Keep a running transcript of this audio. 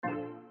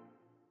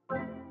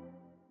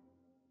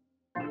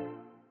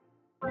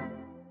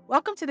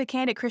Welcome to the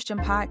Candid Christian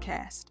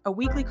Podcast, a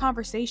weekly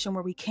conversation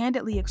where we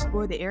candidly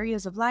explore the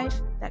areas of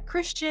life that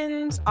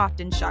Christians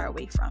often shy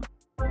away from.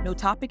 No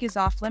topic is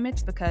off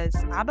limits because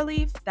I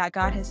believe that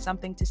God has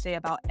something to say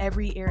about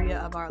every area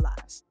of our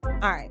lives.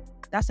 All right,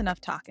 that's enough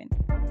talking.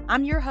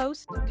 I'm your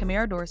host,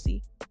 Kamara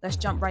Dorsey. Let's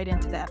jump right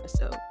into the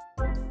episode.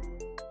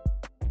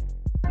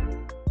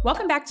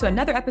 Welcome back to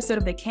another episode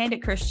of The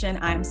Candid Christian.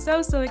 I am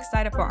so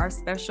excited for our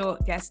special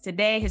guest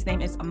today. His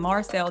name is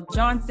Marcell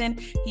Johnson.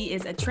 He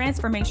is a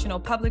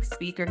transformational public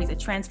speaker. He's a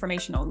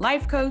transformational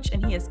life coach,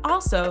 and he is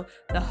also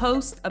the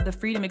host of the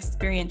Freedom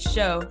Experience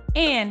show,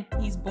 and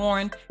he's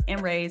born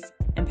and raised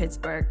in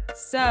Pittsburgh.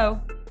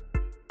 So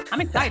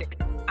I'm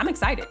excited. I'm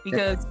excited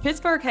because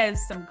Pittsburgh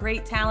has some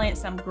great talent,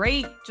 some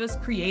great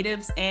just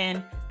creatives,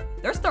 and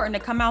they're starting to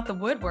come out the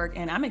woodwork,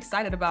 and I'm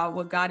excited about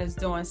what God is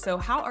doing. So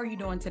how are you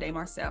doing today,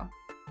 Marcell?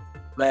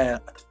 Man,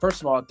 first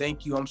of all,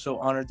 thank you. I'm so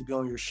honored to be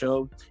on your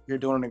show. You're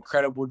doing an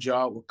incredible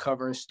job with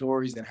covering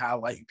stories and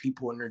highlighting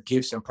people and their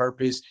gifts and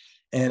purpose.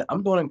 And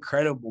I'm doing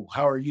incredible.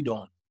 How are you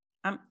doing?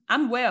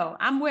 I'm well.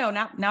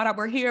 Now that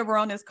we're here, we're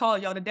on this call,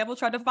 y'all. The devil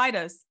tried to fight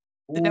us.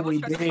 He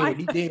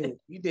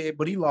did,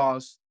 but he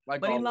lost.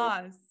 He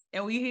lost.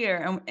 And we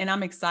here, and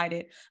I'm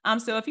excited.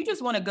 So if you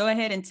just want to go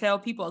ahead and tell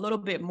people a little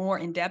bit more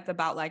in depth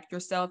about like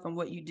yourself and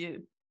what you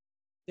do.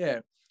 Yeah.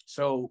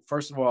 So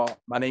first of all,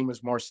 my name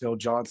is Marcell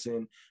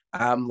Johnson.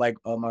 I'm like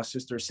my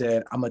sister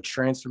said, I'm a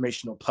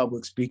transformational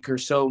public speaker.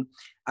 So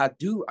I'm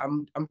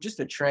just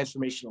a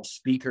transformational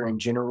speaker in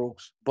general,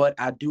 but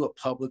I do it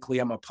publicly.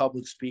 I'm a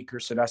public speaker.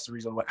 So that's the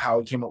reason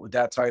how I came up with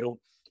that title.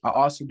 I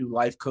also do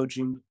life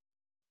coaching.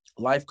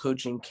 Life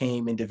coaching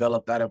came and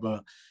developed out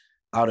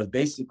of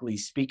basically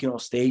speaking on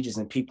stages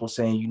and people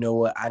saying, you know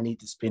what, I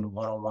need to spend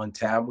one-on-one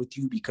time with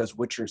you because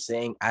what you're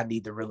saying, I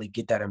need to really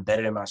get that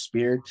embedded in my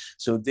spirit.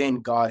 So then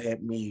God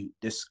had me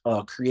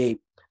create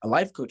a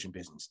life coaching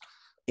business.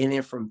 And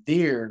then from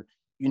there,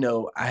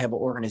 I have an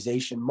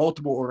organization,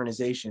 multiple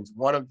organizations.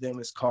 One of them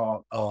is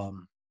called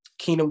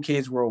Kingdom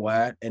Kids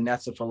Worldwide, and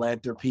that's a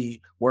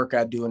philanthropy work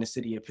I do in the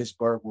city of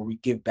Pittsburgh where we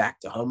give back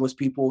to homeless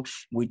people.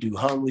 We do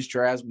homeless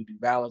drives, we do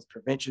violence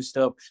prevention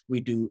stuff, we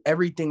do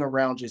everything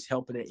around just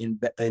helping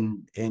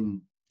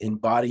in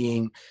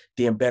embodying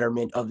the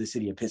betterment of the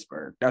city of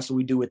Pittsburgh. That's what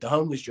we do with the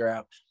homeless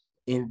drive.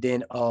 And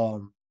then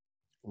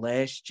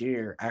last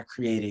year, I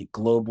created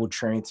Global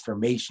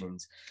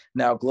Transformations.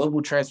 Now,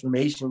 Global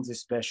Transformations is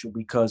special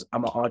because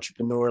I'm an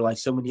entrepreneur like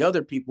so many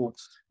other people,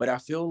 but I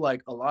feel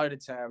like a lot of the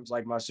times,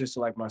 like my sister,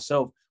 like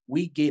myself,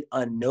 we get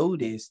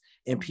unnoticed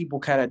and people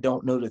kind of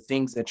don't know the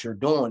things that you're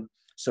doing.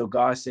 So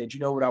God said, you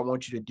know what I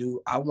want you to do?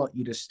 I want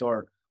you to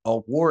start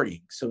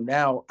awarding. So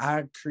now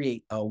I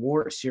create an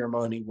award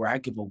ceremony where I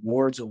give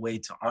awards away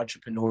to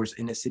entrepreneurs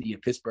in the city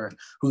of Pittsburgh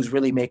who's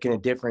really making a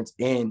difference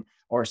in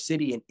our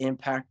city and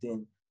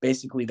impacting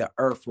basically the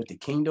earth with the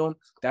kingdom.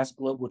 That's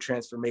Global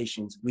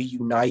Transformations. We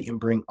unite and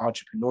bring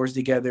entrepreneurs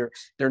together.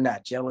 They're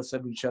not jealous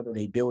of each other.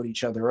 They build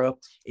each other up.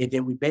 And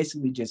then we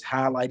basically just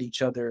highlight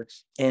each other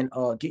and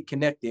get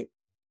connected.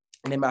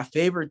 And then my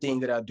favorite thing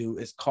that I do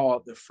is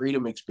called the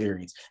Freedom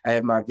Experience. I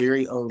have my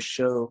very own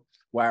show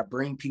where I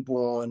bring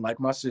people on, like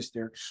my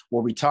sister,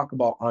 where we talk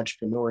about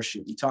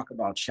entrepreneurship. We talk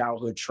about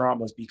childhood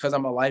traumas. Because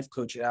I'm a life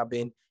coach and I've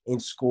been in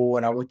school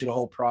and I went through the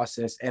whole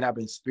process and I've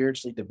been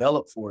spiritually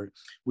developed for it.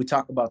 We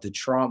talk about the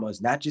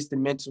traumas, not just the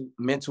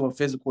mental and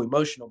physical,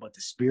 emotional, but the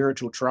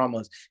spiritual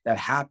traumas that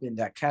happen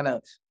that kind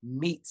of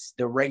meets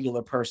the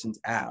regular person's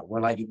eye.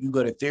 Where like if you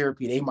go to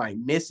therapy, they might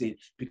miss it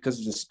because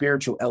there's a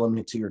spiritual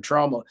element to your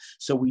trauma.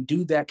 So we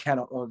do that kind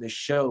of on this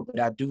show, but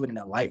I do it in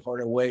a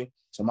lighthearted way.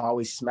 So I'm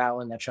always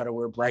smiling. I try to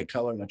wear bright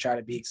colors. I try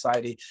to be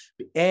excited.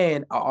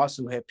 And I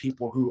also have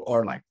people who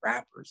are like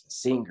rappers and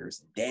singers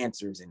and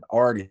dancers and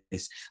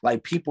artists,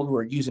 like people who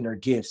are using their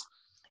gifts.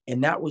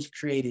 And that was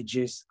created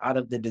just out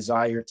of the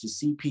desire to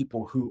see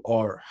people who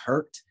are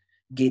hurt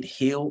get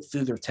healed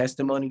through their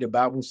testimony. The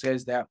Bible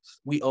says that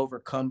we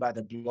overcome by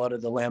the blood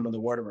of the Lamb and the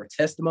word of our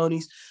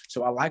testimonies.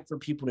 So I like for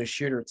people to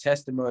share their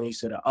testimony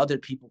so that other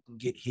people can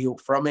get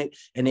healed from it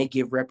and they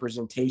give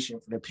representation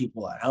for the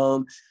people at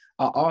home.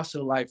 I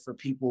also like for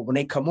people, when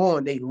they come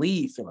on, they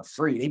leave feeling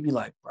free. They be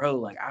like, bro,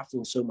 like I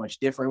feel so much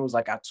different. It was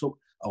like I took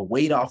a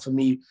weight off of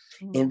me.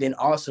 And then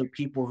also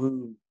people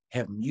who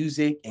have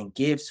music and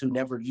gifts who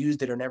never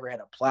used it or never had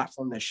a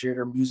platform to share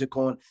their music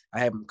on. I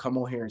have them come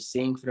on here and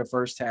sing for the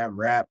first time,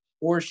 rap,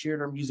 or share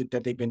their music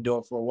that they've been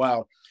doing for a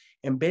while.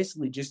 And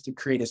basically just to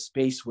create a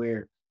space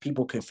where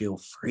people can feel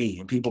free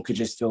and people could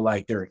just feel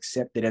like they're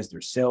accepted as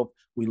their self.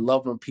 We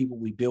love on people,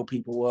 we build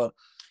people up.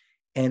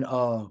 And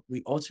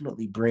we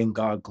ultimately bring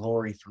God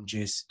glory from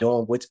just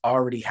doing what's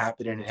already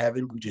happening in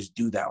heaven. We just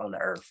do that on the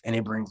earth, and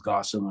it brings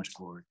God so much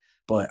glory.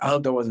 But I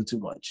hope that wasn't too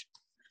much.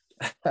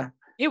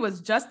 It was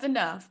just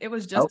enough. It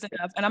was just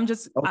enough. And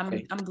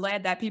I'm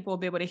glad that people will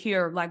be able to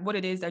hear like what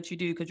it is that you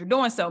do, because you're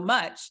doing so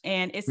much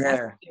and it's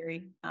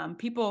necessary.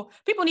 People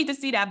need to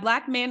see that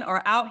Black men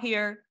are out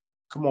here.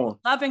 Come on.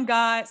 Loving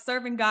God,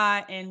 serving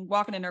God, and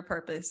walking in their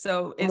purpose.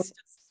 So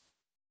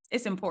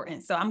it's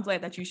important. So I'm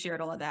glad that you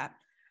shared all of that.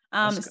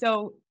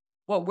 So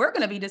what we're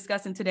going to be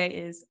discussing today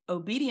is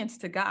obedience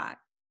to God.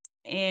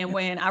 And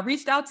when I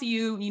reached out to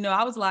you,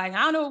 I was like, I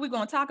don't know what we're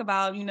going to talk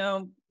about,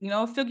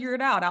 figure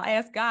it out. I'll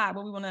ask God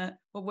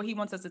what he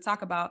wants us to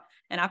talk about.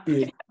 And I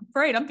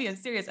prayed, I'm being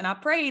serious. And I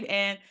prayed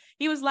and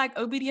he was like,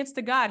 obedience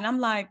to God. And I'm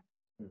like,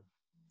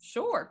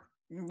 sure,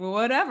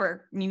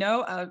 whatever,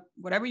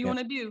 whatever you want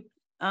to do.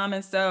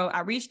 And so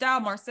I reached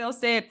out, Marcell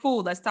said,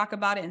 cool, let's talk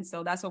about it. And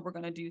so that's what we're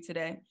going to do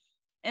today.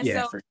 And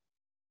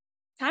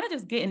kind of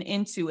just getting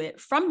into it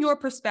from your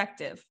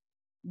perspective,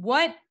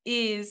 what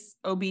is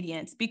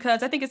obedience?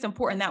 Because I think it's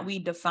important that we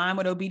define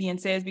what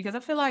obedience is, because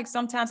I feel like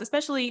sometimes,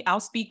 especially I'll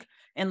speak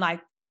in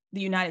like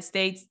the United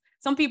States,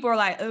 some people are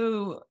like,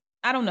 oh,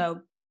 I don't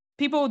know.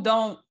 People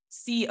don't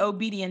see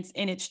obedience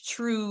in its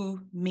true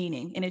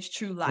meaning, in its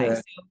true life. Yeah.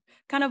 So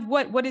kind of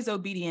what is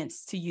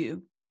obedience to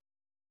you?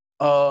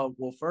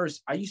 Well,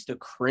 first, I used to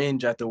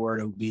cringe at the word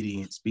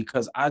obedience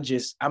because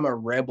I'm a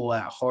rebel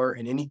at heart,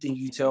 and anything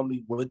you tell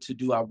me what to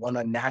do, I want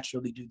to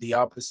naturally do the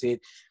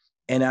opposite.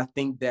 And I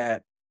think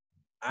that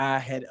I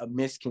had a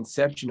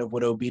misconception of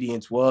what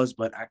obedience was,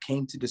 but I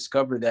came to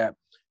discover that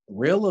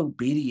real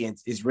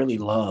obedience is really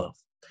love.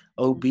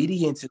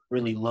 Obedience is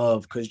really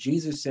love, because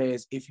Jesus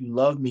says, if you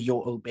love me,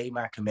 you'll obey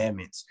my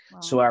commandments.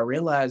 Wow. So I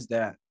realized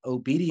that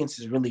obedience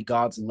is really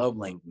God's love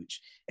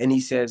language. And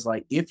he says,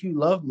 like, if you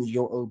love me,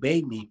 you'll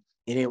obey me.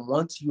 And then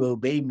once you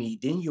obey me,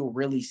 then you'll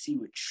really see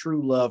what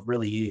true love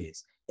really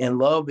is. And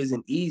love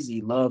isn't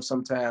easy. Love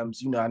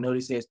sometimes, I know they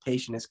say it's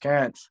patient, it's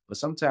kind, but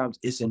sometimes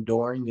it's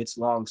enduring, it's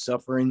long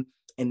suffering.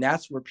 And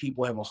that's where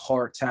people have a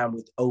hard time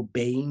with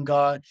obeying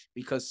God,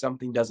 because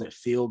something doesn't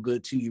feel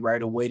good to you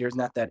right away. There's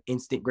not that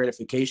instant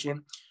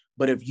gratification.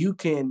 But if you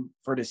can,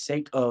 for the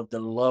sake of the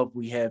love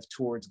we have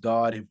towards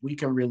God, if we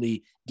can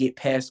really get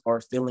past our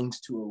feelings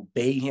to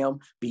obey him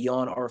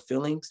beyond our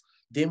feelings,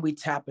 then we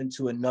tap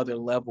into another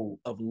level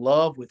of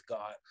love with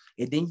God.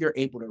 And then you're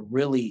able to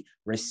really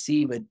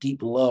receive a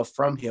deep love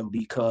from him,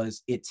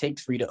 because it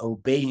takes for you to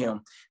obey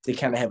him to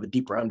kind of have a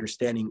deeper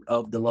understanding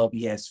of the love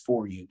he has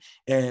for you.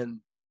 And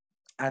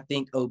I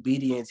think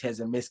obedience has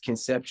a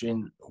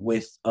misconception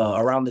with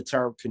around the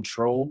term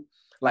control.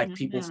 Like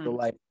people feel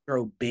like, you're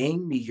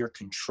obeying me, you're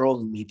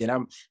controlling me, then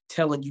I'm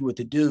telling you what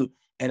to do.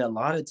 And a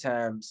lot of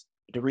times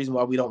the reason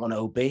why we don't want to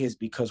obey is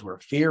because we're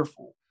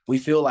fearful. We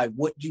feel like,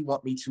 what you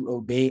want me to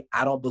obey,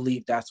 I don't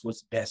believe that's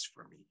what's best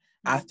for me.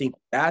 I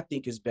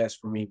think is best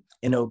for me,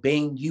 and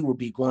obeying you will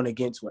be going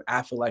against what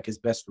I feel like is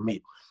best for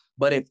me.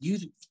 But if you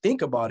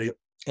think about it,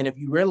 and if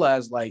you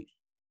realize like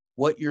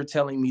what you're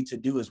telling me to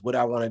do is what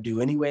I want to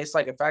do anyway, it's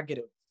like if I get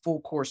a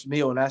full course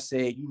meal and I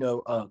say,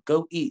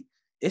 go eat,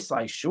 it's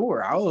like,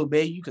 sure, I'll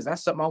obey you because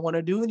that's something I want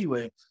to do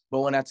anyway.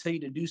 But when I tell you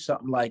to do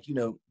something like,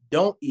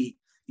 don't eat,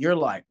 you're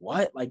like,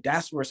 what? Like,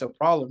 that's where it's a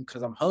problem,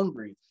 because I'm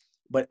hungry.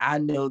 But I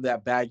know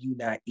that by you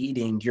not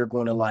eating, you're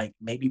going to like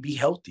maybe be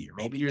healthier.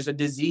 Maybe there's a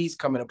disease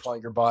coming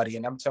upon your body.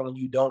 And I'm telling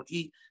you, don't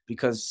eat,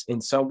 because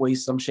in some way,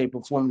 some shape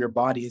or form, your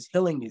body is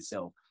healing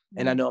itself.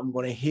 And I know I'm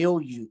going to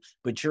heal you,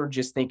 but you're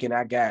just thinking,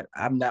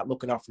 I'm not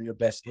looking out for your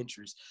best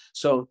interest.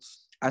 So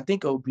I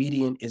think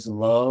obedient is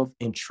love,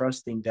 and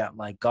trusting that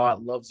like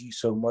God loves you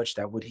so much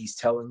that what he's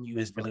telling you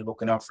is really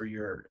looking out for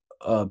your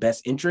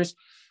best interest.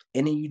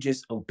 And then you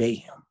just obey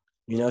him.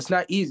 It's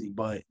not easy,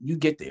 but you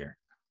get there.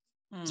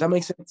 Does that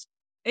make sense?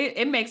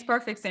 It makes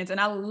perfect sense. And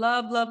I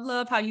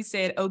love how you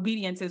said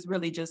obedience is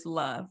really just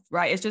love,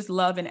 right? It's just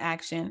love in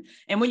action.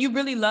 And when you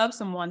really love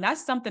someone,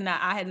 that's something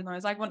that I had to learn.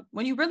 It's like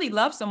when you really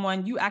love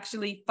someone, you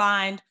actually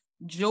find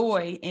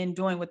joy in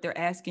doing what they're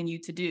asking you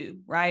to do,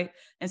 right?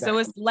 And so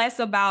it's less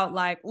about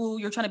like, oh,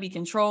 you're trying to be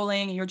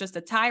controlling and you're just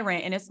a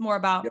tyrant. And it's more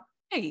about,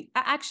 hey,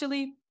 I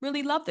actually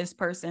really love this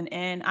person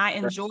and I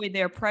enjoy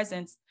their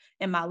presence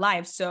in my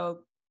life. So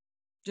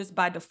just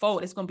by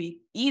default, it's going to be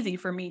easy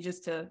for me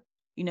just to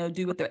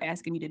do what they're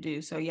asking me to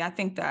do. So yeah, I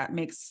think that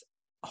makes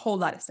a whole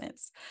lot of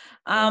sense.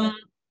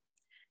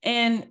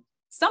 And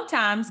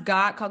sometimes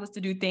God calls us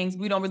to do things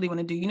we don't really want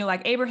to do.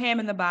 Like Abraham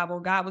in the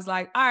Bible, God was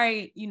like, all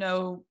right,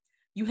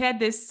 you had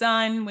this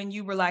son when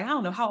you were like, I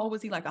don't know, how old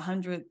was he? Like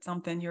 100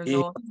 something years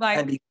old. Like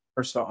 90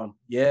 or something.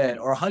 Yeah.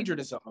 Or 100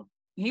 or something.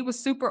 He was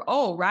super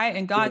old, right?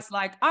 And God's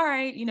like, all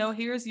right,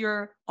 here's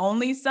your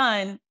only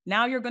son.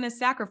 Now you're going to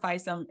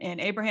sacrifice him. And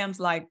Abraham's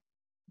like,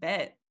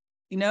 bet.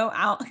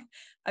 I'll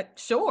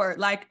sure,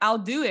 like I'll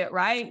do it,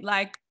 right?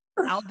 Like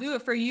I'll do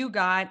it for you,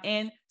 God.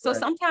 And so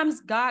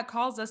sometimes God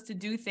calls us to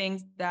do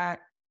things that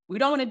we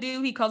don't want to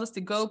do. He calls us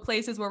to go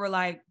places where we're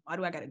like, why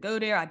do I got to go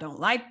there? I don't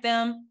like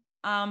them.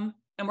 And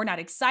we're not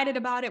excited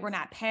about it. We're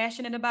not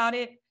passionate about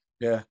it.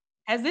 Yeah.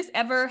 Has this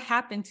ever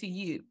happened to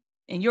you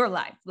in your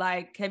life?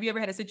 Like, have you ever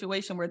had a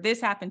situation where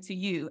this happened to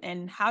you?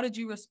 And how did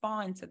you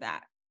respond to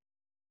that?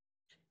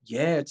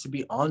 Yeah, to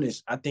be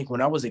honest, I think when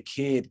I was a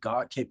kid,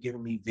 God kept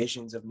giving me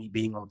visions of me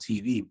being on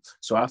TV.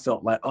 So I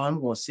felt like, oh, I'm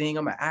going to sing,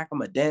 I'm going to act, I'm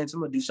going to dance, I'm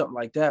going to do something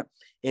like that.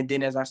 And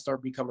then as I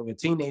started becoming a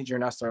teenager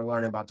and I started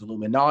learning about the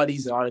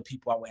Illuminatis and all the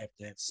people I would have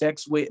to have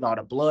sex with and all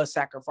the blood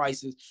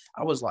sacrifices,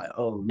 I was like,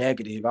 oh,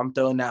 negative. I'm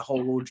throwing that whole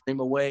little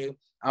dream away.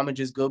 I'm going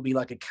to just go be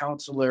like a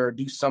counselor or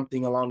do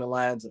something along the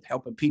lines of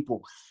helping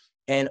people.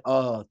 And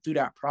through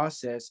that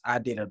process, I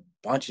did a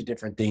bunch of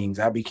different things.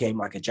 I became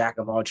like a jack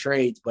of all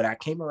trades, but I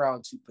came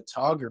around to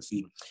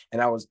photography, and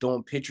I was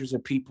doing pictures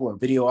of people and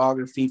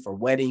videography for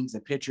weddings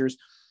and pictures.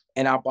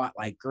 And I bought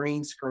like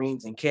green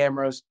screens and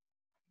cameras.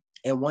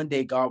 And one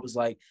day God was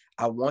like,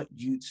 I want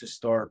you to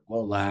start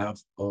going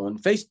live on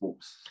Facebook.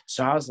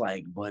 So I was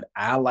like, but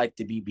I like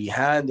to be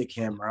behind the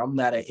camera. I'm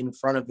not an in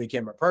front of the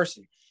camera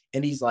person.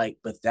 And he's like,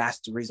 but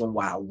that's the reason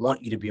why I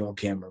want you to be on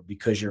camera,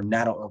 because you're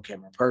not an on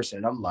camera person.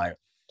 And I'm like,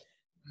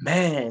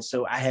 man,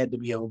 so I had to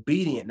be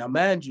obedient. Now,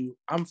 mind you,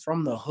 I'm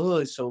from the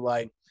hood. So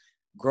like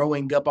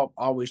growing up, I've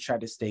always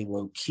tried to stay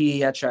low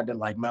key. I tried to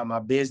like mind my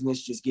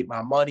business, just get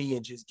my money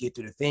and just get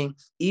through the thing.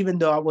 Even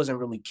though I wasn't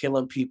really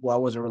killing people, I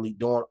wasn't really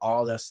doing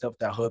all that stuff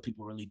that hood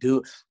people really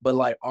do. But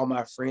like all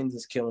my friends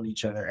is killing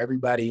each other.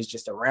 Everybody is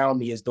just around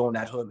me is doing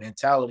that hood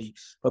mentality.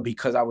 But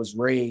because I was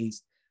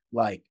raised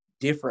like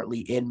differently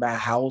in my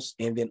house,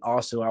 and then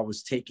also I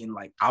was taken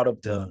like out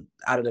of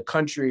the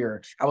country,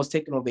 or I was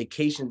taking on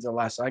vacations a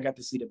lot, so I got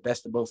to see the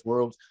best of both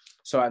worlds.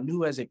 So I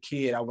knew as a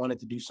kid I wanted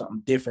to do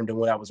something different than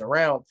what I was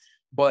around.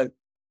 But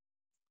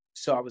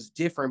so I was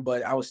different,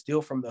 but I was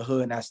still from the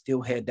hood, and I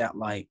still had that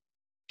like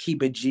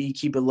keep it G,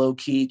 keep it low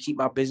key, keep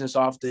my business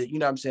off the, you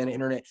know what I'm saying, the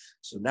internet.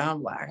 So now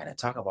I'm like, I gotta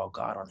talk about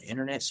God on the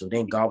internet. So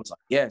then God was like,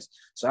 yes.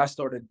 So I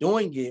started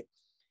doing it,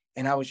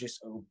 and I was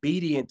just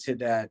obedient to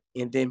that.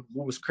 And then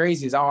what was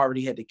crazy is I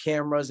already had the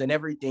cameras and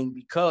everything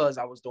because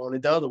I was doing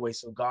it the other way.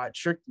 So God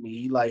tricked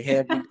me. He like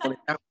had me doing it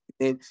that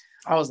way. And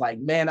I was like,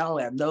 man, I don't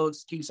have no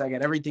excuse. I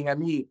got everything I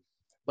need.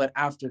 But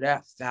after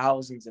that,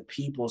 thousands of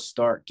people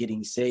start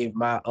getting saved.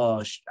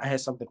 I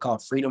had something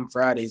called Freedom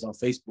Fridays on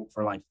Facebook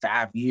for like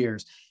 5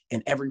 years.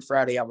 And every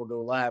Friday I would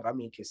go live. I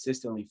mean,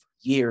 consistently for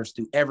years,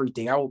 through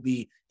everything. I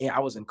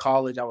was in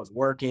college, I was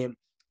working,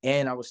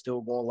 and I was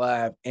still going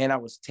live, and I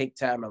was take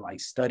time and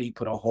like study,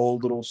 put a whole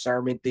little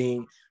sermon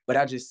thing, but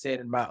I just said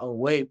in my own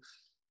way.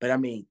 But I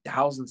mean,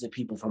 thousands of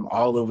people from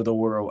all over the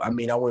world. I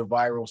mean, I went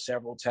viral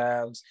several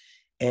times,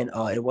 and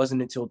it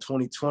wasn't until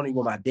 2020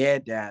 when my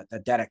dad died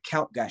that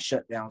account got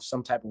shut down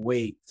some type of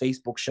way.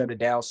 Facebook shut it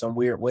down some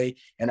weird way,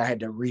 and I had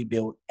to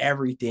rebuild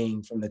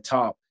everything from the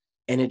top.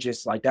 And it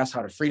just like that's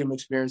how the freedom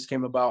experience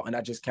came about. And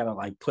I just kind of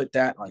like put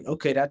that like,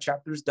 okay, that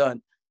chapter's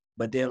done,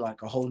 but then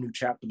like a whole new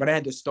chapter. But I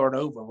had to start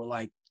over with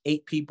like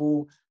 8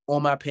 people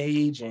on my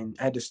page, and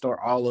I had to start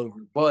all over.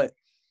 But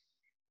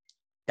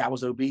that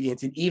was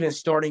obedience. And even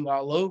starting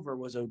all over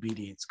was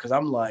obedience, because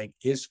I'm like,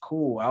 it's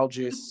cool. I'll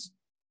just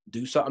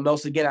do something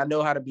else again. I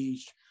know how to be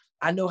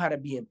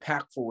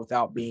impactful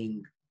without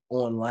being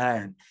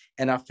online.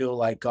 And I feel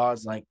like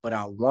God's like, but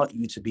I want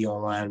you to be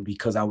online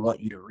because I want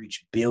you to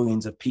reach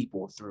billions of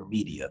people through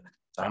media.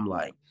 So I'm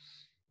like,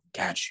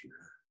 got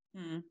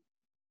you.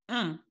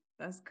 Mm,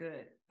 that's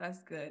good.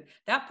 That's good.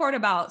 That part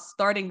about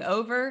starting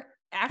over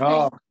after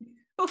Oh,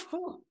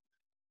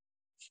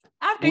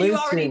 after you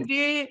already listen,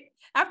 did,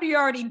 after you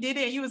already did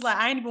it, you was like,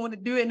 I didn't even want to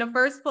do it in the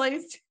first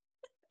place.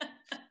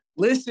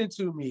 listen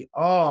to me.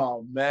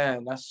 Oh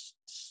man,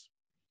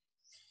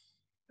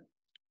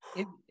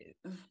 It,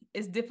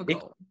 it's it can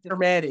difficult. be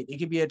traumatic. It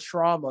can be a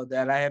trauma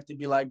that I have to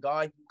be like,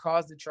 God, you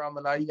caused the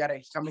trauma. Now you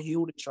gotta come and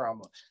heal the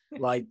trauma.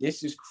 Like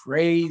this is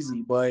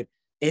crazy, but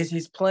it's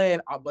his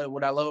plan. But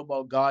what I love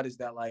about God is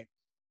that like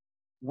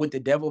what the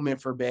devil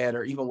meant for bad,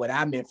 or even what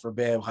I meant for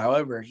bad,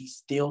 however, he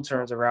still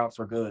turns around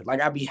for good.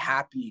 Like I'd be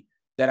happy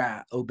that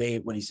I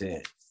obeyed what he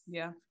said.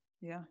 Yeah.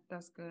 Yeah.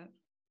 That's good.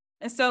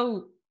 And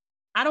so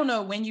I don't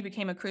know when you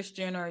became a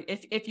Christian, or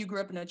if you grew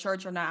up in a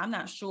church or not, I'm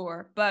not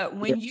sure. But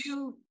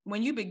Yeah.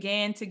 when you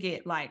began to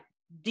get like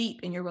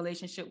deep in your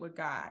relationship with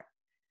God,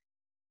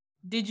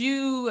 did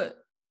you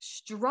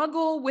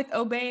struggle with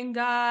obeying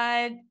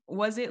God?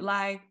 Was it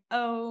like,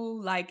 oh,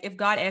 like if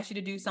God asked you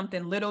to do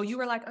something little, you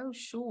were like, oh,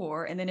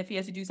 sure. And then if he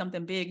has to do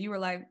something big, you were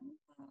like,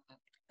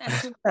 not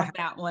sure about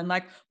that one.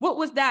 Like, what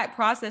was that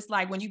process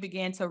like when you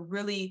began to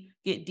really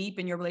get deep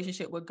in your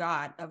relationship with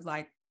God, of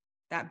like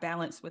that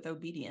balance with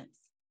obedience?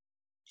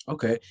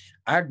 Okay.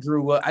 I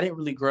grew up, I didn't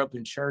really grow up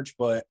in church,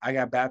 but I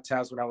got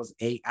baptized when I was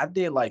 8. I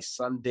did like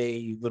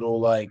Sunday little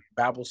like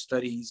Bible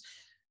studies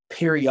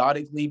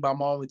periodically. My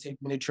mom would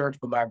take me to church,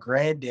 but my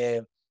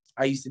granddad,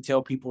 I used to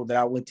tell people that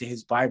I went to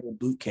his Bible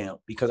boot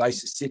camp, because I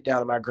used to sit down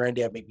and my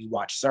granddad make me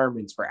watch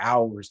sermons for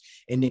hours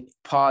and then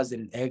pause it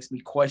and ask me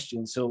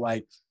questions. So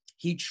like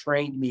he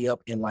trained me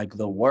up in like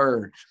the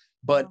word.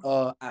 But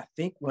I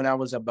think when I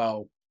was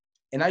about,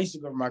 and I used to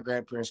go to my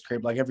grandparents'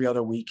 crib like every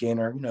other weekend,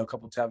 or a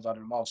couple times out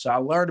of the mall. So I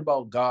learned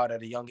about God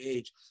at a young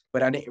age,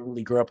 but I didn't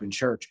really grow up in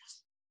church.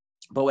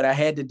 But what I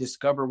had to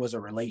discover was a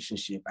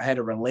relationship. I had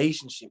a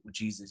relationship with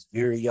Jesus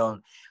very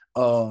young.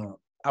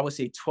 I would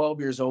say 12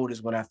 years old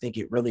is when I think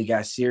it really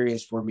got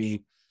serious for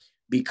me,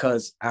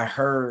 because I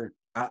heard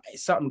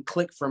something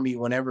clicked for me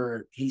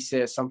whenever he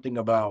said something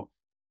about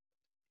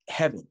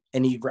heaven.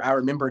 And I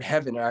remembered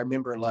heaven. And I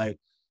remember like,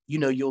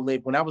 you'll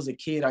live. When I was a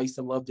kid, I used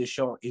to love this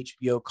show on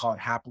HBO called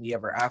Happily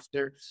Ever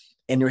After.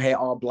 and they had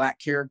all Black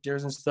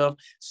characters and stuff.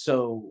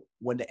 So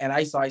and I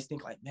used to always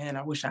think like, man,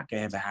 I wish I could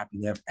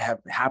have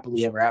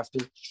happily ever after.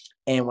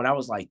 And when I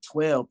was like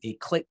 12, it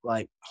clicked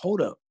like,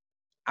 hold up,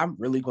 I'm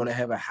really going to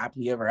have a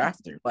happily ever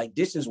after. Like,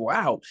 this is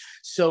wild.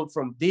 So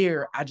from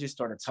there, I just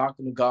started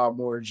talking to God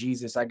more,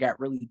 Jesus. I got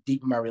really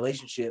deep in my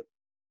relationship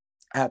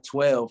at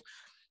 12.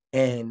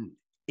 And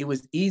it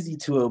was easy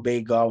to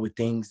obey God with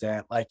things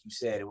that, like you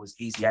said, it was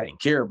easy. I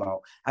didn't care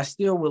about. I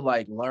still would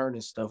like learn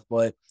and stuff.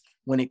 But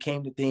when it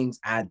came to things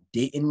I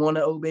didn't want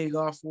to obey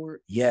God for,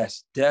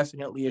 yes,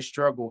 definitely a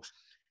struggle.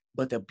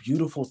 But the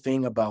beautiful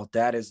thing about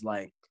that is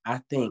like,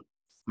 I think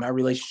my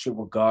relationship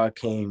with God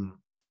came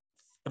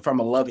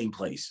from a loving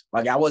place.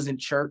 Like, I wasn't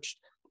churched,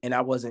 and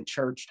I wasn't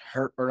church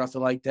hurt or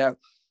nothing like that.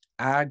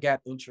 I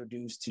got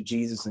introduced to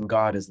Jesus and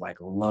God as like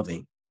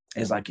loving,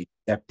 as like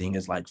accepting,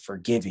 as like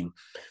forgiving.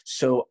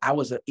 So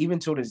even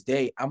to this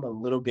day, I'm a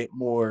little bit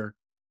more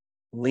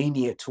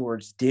lenient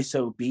towards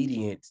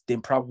disobedience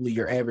than probably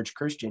your average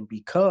Christian,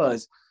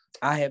 because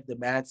I have the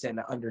mindset and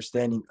the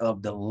understanding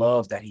of the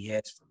love that he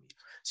has for me.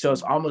 So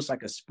it's almost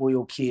like a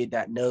spoiled kid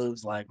that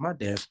knows, like, my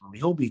dad's for me.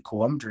 He'll be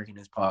cool. I'm drinking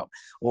his pop,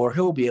 or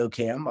he'll be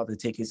okay. I'm about to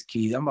take his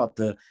keys. I'm about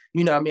to,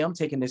 what I mean? I'm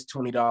taking this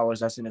 $20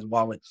 that's in his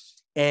wallet.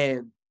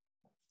 And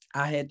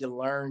I had to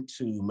learn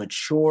to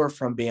mature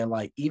from being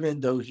like, even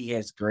though he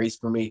has grace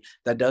for me,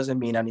 that doesn't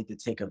mean I need to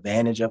take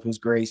advantage of his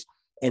grace.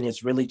 And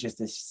it's really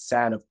just a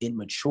sign of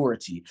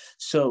immaturity.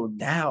 So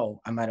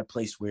now I'm at a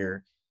place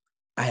where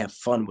I have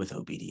fun with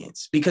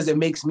obedience because it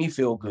makes me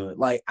feel good.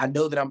 Like, I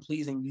know that I'm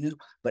pleasing you,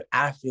 but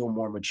I feel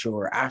more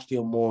mature. I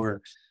feel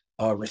more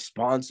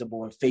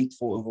responsible and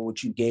faithful over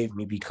what you gave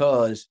me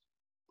because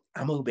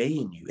I'm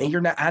obeying you.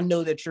 And I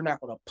know that you're not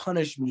going to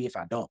punish me if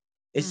I don't.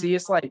 And see,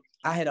 it's like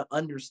I had an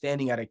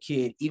understanding as a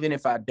kid, even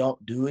if I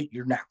don't do it,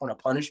 you're not going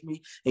to punish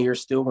me and you're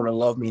still going to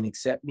love me and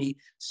accept me.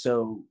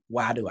 So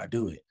why do I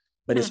do it?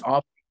 But it's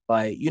all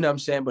like, you know what I'm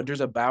saying? But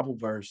there's a Bible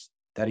verse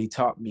that he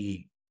taught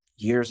me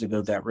years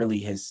ago that really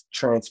has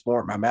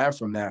transformed my mind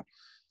from that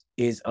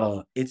is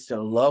it's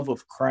the love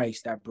of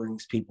Christ that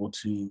brings people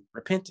to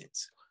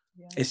repentance.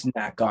 Yeah. It's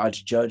not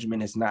God's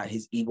judgment. It's not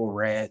his evil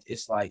wrath.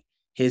 It's like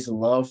his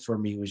love for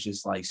me was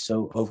just like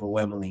so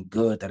overwhelmingly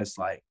good that it's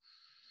like,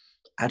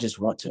 I just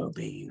want to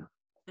obey you.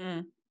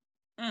 You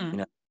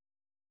know?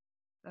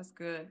 That's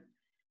good.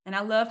 And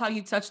I love how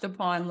you touched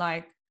upon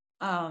like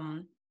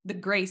the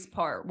grace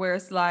part, where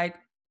it's like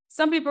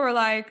some people are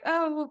like,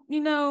 oh,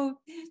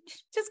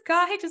 just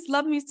God, he just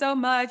loved me so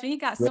much and he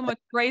got so much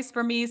grace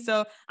for me.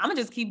 So I'm gonna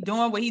just keep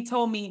doing what he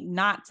told me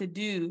not to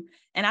do.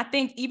 And I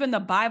think even the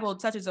Bible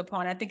touches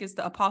upon, I think it's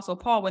the Apostle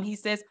Paul when he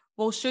says,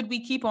 well, should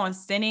we keep on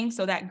sinning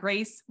so that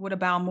grace would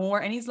abound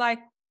more? And he's like,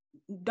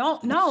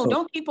 don't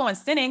keep on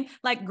sinning.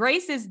 Like,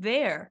 grace is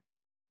there.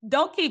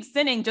 Don't keep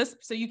sinning just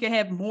so you can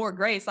have more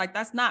grace. Like,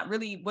 that's not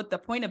really what the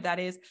point of that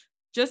is.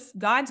 Just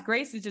God's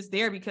grace is just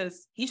there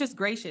because he's just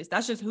gracious.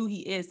 That's just who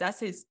he is. That's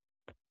his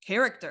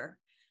character.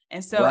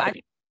 And so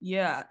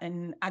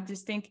and I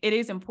just think it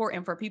is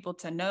important for people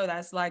to know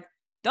that's like,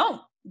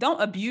 don't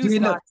abuse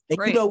God's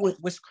grace.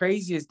 What's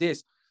crazy is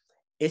this.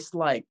 It's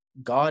like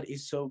God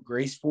is so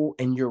graceful,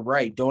 and you're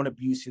right. Don't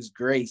abuse his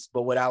grace.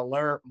 But what I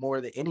learned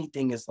more than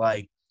anything is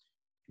like,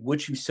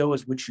 what you sow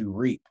is what you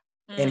reap.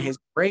 And his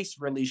grace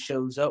really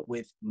shows up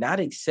with not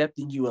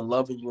accepting you and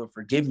loving you and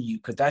forgiving you,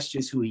 because that's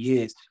just who he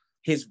is.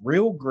 His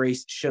real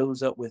grace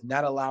shows up with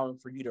not allowing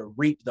for you to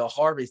reap the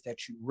harvest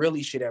that you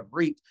really should have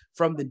reaped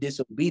from the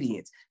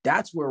disobedience.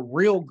 That's where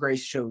real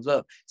grace shows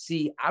up.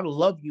 See, I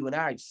love you and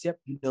I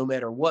accept you no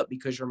matter what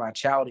because you're my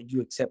child and you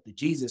accepted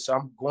Jesus. So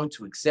I'm going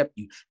to accept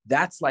you.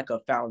 That's like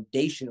a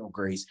foundational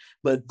grace.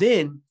 But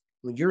then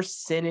when you're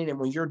sinning and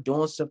when you're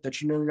doing stuff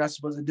that you know you're not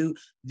supposed to do,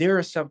 there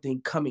is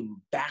something coming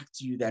back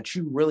to you that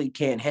you really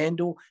can't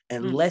handle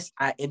unless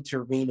I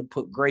intervene and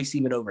put grace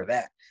even over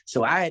that.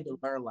 So I had to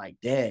learn like,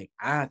 dang,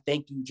 I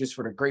thank you just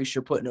for the grace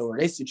you're putting over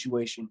this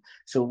situation.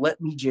 So let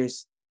me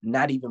just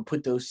not even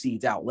put those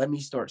seeds out. Let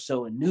me start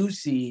sowing new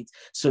seeds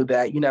so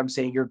that, you know what I'm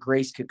saying, your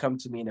grace could come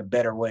to me in a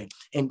better way.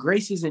 And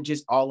grace isn't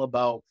just all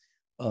about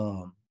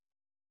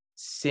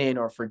sin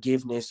or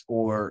forgiveness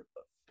or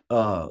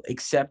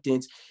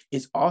acceptance.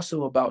 Is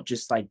also about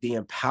just like the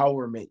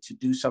empowerment to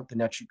do something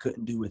that you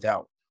couldn't do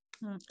without.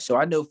 So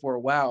I know for a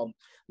while,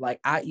 like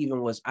I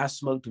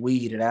smoked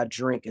weed and I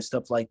drink and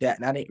stuff like that.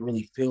 And I didn't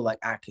really feel like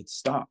I could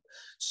stop.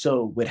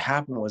 So what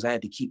happened was I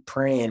had to keep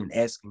praying and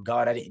asking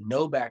God, I didn't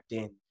know back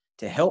then,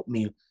 to help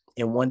me.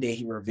 And one day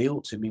he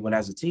revealed to me when I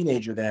was a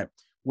teenager that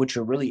what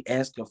you're really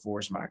asking for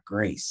is my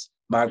grace.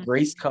 My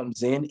grace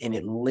comes in and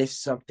it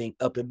lifts something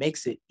up. It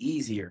makes it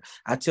easier.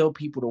 I tell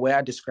people, the way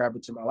I describe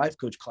it to my life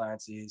coach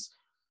clients is,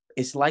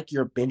 it's like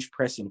you're bench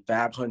pressing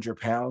 500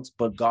 pounds,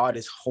 but God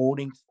is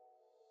holding.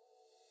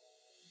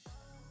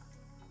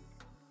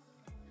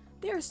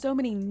 There are so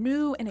many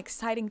new and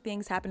exciting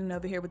things happening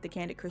over here with the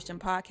Candid Christian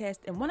podcast,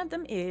 and one of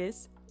them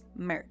is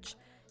merch.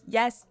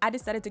 Yes, I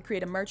decided to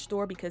create a merch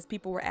store because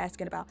people were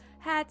asking about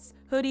hats,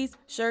 hoodies,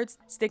 shirts,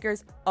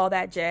 stickers, all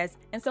that jazz.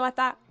 And so I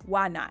thought,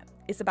 why not?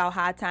 It's about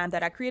high time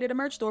that I created a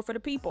merch store for the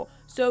people.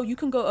 So you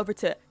can go over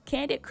to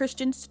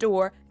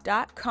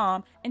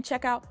candidchristianstore.com and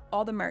check out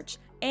all the merch.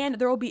 And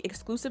there will be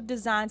exclusive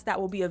designs that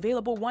will be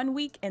available one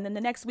week, and then the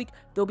next week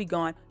they'll be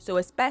gone. So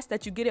it's best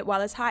that you get it while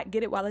it's hot,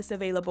 get it while it's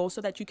available, so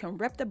that you can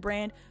rep the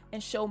brand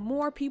and show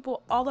more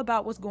people all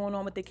about what's going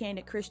on with the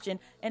Candid Christian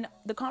and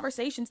the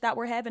conversations that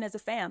we're having as a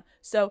fam.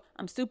 So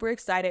I'm super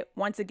excited.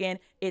 Once again,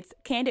 it's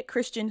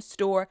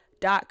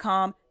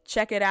candidchristianstore.com.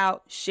 Check it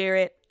out, share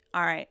it.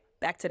 All right,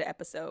 back to the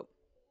episode.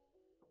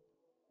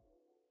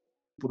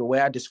 The way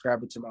I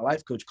describe it to my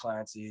life coach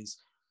clients is,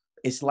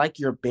 it's like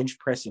you're bench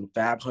pressing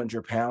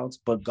 500 pounds,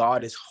 but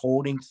God is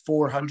holding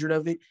 400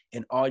 of it.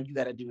 And all you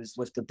got to do is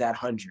lift up that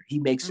 100. He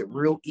makes it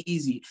real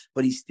easy,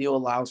 but he still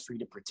allows for you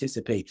to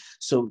participate.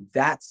 So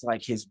that's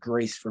like his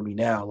grace for me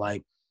now.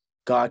 Like,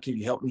 God, can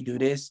you help me do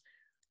this?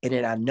 And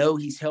then I know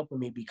he's helping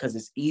me because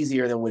it's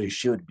easier than what it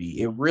should be.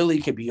 It really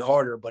could be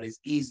harder, but it's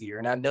easier.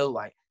 And I know,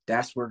 like,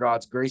 that's where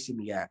God's gracing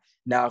me at.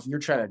 Now, if you're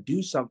trying to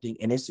do something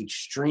and it's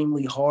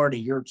extremely hard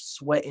and you're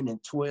sweating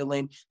and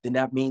toiling, then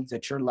that means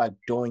that you're like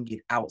doing it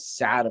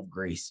outside of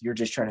grace. You're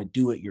just trying to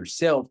do it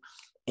yourself.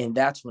 And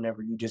that's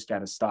whenever you just got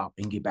to stop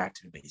and get back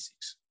to the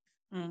basics.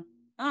 You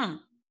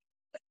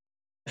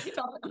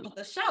talking about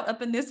the shout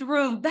up in this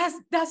room. That's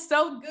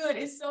so good.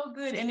 It's so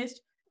good. And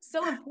it's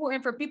so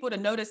important for people to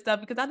notice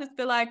stuff, because I just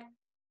feel like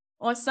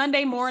on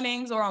Sunday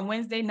mornings or on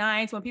Wednesday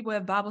nights when people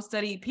have Bible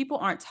study, people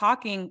aren't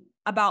talking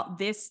about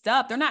this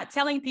stuff. They're not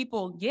telling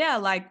people, yeah,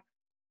 like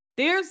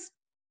you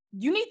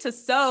need to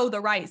sow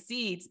the right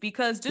seeds,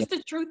 because just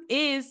the truth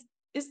is,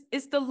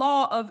 it's the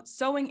law of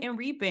sowing and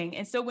reaping.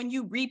 And so when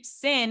you reap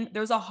sin,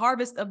 there's a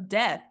harvest of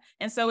death.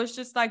 And so it's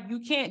just like, you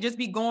can't just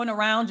be going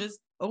around just,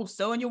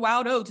 sowing your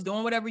wild oats,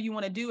 doing whatever you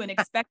want to do and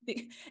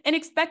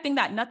expecting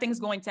that nothing's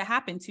going to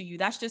happen to you.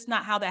 That's just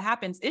not how that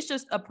happens. It's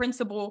just a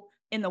principle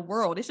in the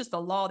world. It's just a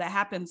law that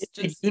happens.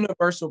 It's a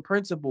universal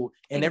principle,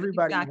 and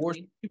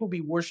people be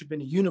worshiping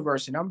the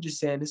universe. And I'm just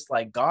saying, it's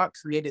like God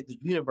created the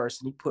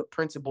universe and he put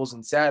principles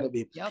inside of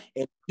it. Yep.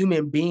 And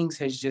human beings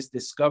has just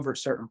discovered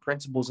certain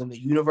principles in the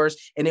universe,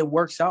 and it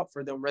works out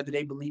for them whether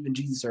they believe in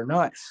Jesus or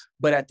not.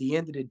 But at the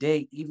end of the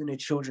day, even the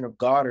children of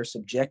God are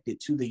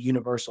subjected to the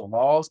universal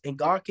laws, and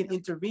God can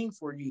intervene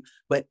for you,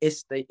 but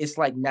it's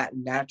like not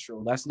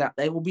natural.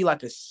 It will be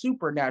like a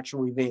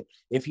supernatural event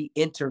if he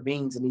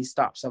intervenes and he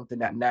stops something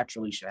that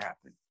naturally should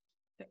happen.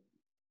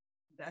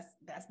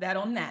 That's that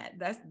on that.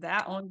 That's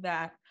that on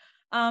that.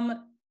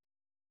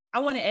 I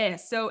want to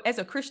ask, so as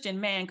a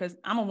Christian man, because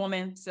I'm a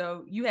woman,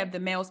 so you have the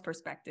male's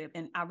perspective,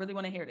 and I really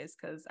want to hear this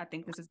because I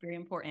think this is very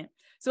important.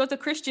 So as a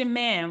Christian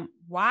man,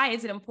 why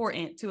is it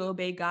important to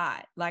obey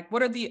God? Like,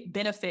 what are the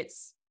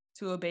benefits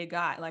to obey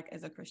God, like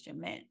as a Christian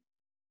man?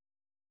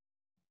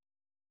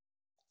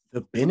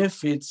 The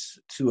benefits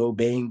to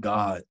obeying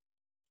God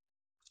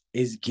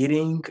is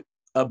getting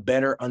a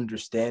better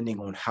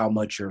understanding on how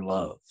much you're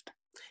loved.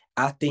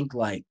 I think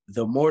like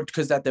the more,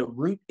 because at the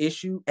root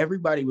issue,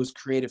 everybody was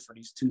created for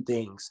these two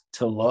things: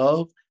 to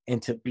love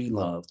and to be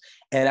loved.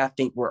 And I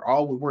think we're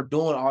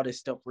doing all this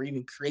stuff. We're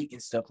even creating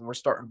stuff, and we're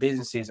starting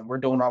businesses, and we're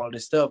doing all of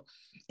this stuff.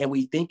 And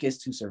we think it's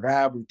to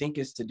survive. We think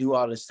it's to do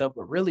all this stuff,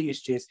 but really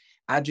it's just,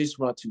 I just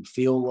want to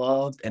feel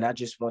loved, and I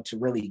just want to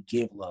really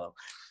give love.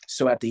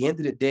 So at the end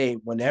of the day,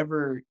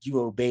 whenever you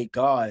obey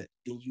God,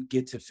 then you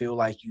get to feel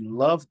like you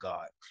love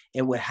God.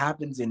 And what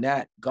happens in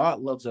that,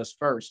 God loves us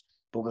first.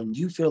 But when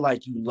you feel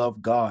like you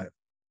love God,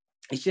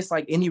 it's just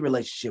like any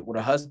relationship with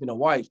a husband and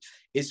wife.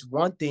 It's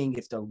one thing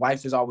if the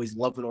wife is always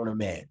loving on a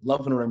man,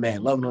 loving on a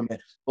man, loving on a man.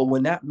 But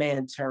when that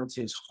man turns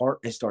his heart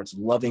and starts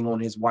loving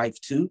on his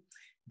wife too,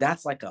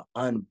 that's like an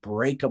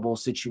unbreakable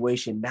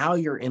situation. Now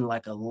you're in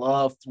like a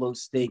love flow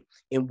state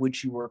in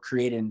which you were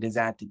created and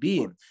designed to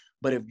be in.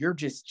 But if you're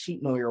just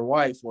cheating on your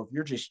wife, or if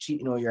you're just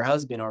cheating on your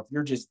husband, or if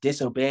you're just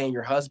disobeying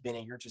your husband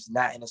and you're just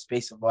not in a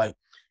space of like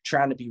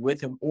trying to be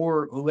with him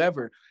or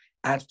whoever,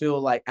 I feel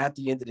like at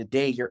the end of the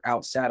day, you're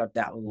outside of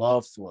that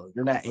love flow.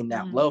 You're not in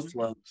that love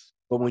flow.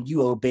 But when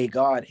you obey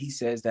God, he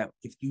says that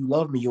if you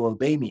love me, you'll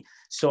obey me.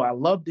 So I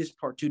love this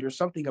part too. There's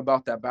something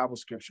about that Bible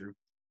scripture.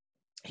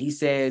 He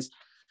says,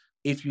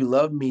 if you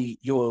love me,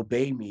 you'll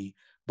obey me.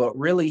 But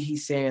really,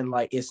 he's saying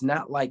like, it's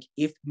not like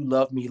if you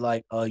love me,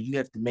 like you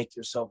have to make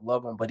yourself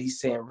love him. But he's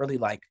saying really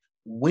like,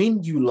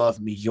 when you love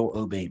me, you'll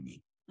obey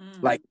me.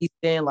 Like he's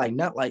saying like,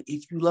 not like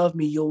if you love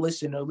me, you'll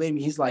listen and obey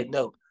me. He's like,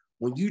 no,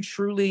 when you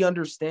truly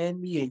understand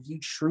me and you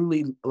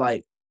truly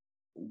like,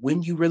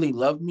 when you really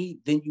love me,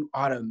 then you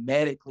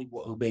automatically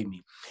will obey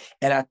me.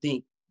 And I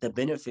think the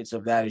benefits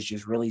of that is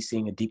just really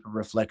seeing a deeper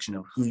reflection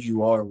of who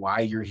you are, why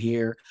you're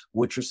here,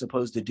 what you're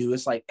supposed to do.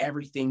 It's like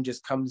everything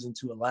just comes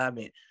into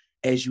alignment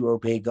as you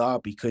obey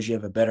God, because you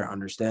have a better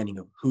understanding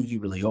of who you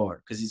really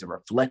are, because he's a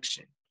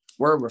reflection.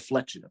 We're a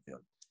reflection of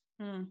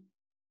him.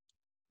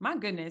 My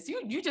goodness,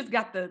 you just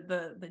got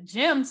the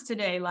gems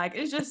today. Like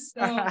it's just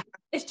so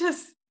it's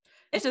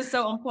just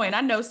so on point.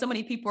 I know so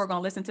many people are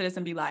gonna listen to this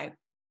and be like,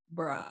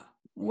 bruh,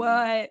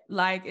 What?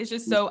 Like, it's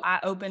just so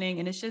eye-opening,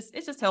 and it's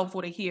just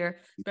helpful to hear,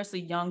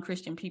 especially young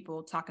Christian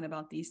people talking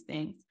about these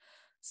things.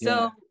 Yeah.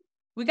 So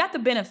we got the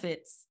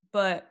benefits,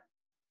 but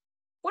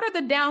what are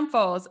the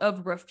downfalls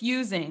of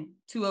refusing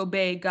to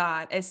obey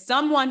God as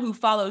someone who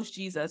follows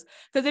Jesus?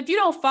 Because if you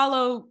don't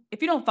follow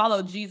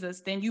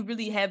Jesus, then you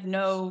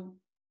don't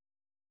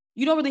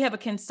really have a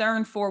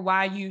concern for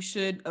why you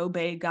should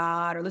obey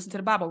God or listen to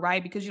the Bible,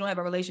 right? Because you don't have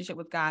a relationship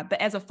with God.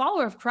 But as a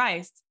follower of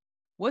Christ,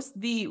 what's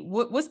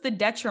the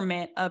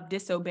detriment of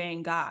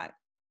disobeying God?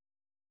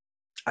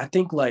 I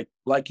think like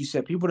you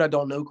said, people that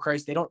don't know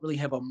Christ, they don't really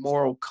have a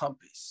moral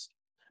compass.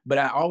 But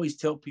I always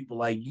tell people,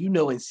 like,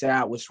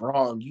 inside what's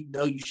wrong.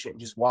 You shouldn't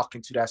just walk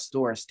into that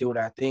store and steal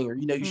that thing, or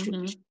you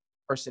shouldn't Mm-hmm. shoot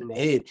the person in the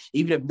head,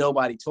 even if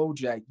nobody told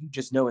you that. You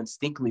just know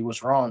instinctively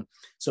what's wrong.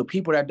 So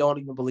people that don't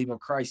even believe in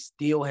Christ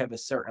still have a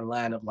certain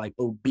line of like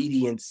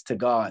obedience to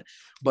God.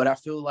 But I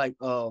feel like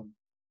the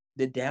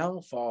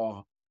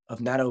downfall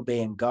of not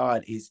obeying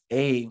God is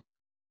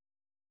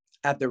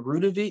at the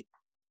root of it,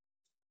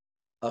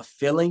 a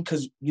feeling,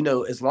 because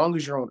as long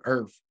as you're on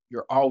earth,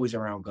 you're always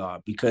around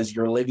God because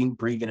you're living,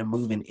 breathing, and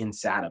moving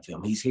inside of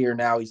him. He's here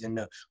now. He's in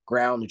the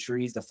ground, the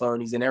trees, the phone,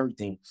 he's in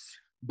everything.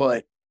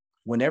 But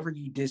whenever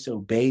you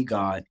disobey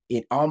God,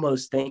 it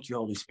almost, thank you,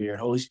 Holy Spirit.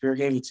 Holy Spirit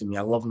gave it to me.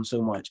 I love him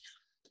so much.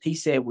 He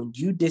said, when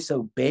you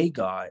disobey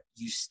God,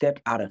 you step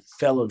out of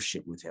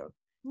fellowship with him.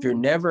 If you're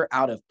never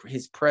out of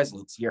his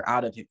presence, you're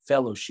out of his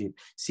fellowship.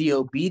 See,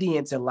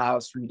 obedience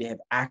allows for you to have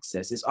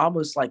access. It's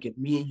almost like if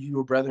me and you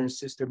are brother and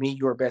sister, me and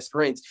you are best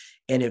friends.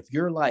 And if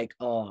you're like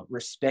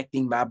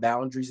respecting my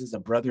boundaries as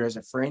a brother, as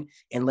a friend,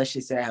 and let's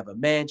just say I have a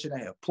mansion, I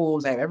have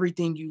pools, I have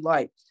everything you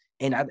like,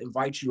 and I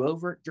invite you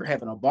over, you're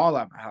having a ball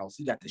at my house.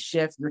 You got the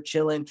chef, you're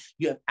chilling,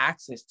 you have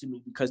access to me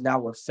because now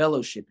we're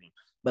fellowshipping.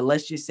 But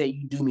let's just say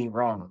you do me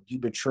wrong, you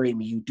betray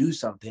me, you do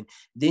something,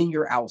 then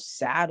you're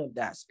outside of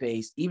that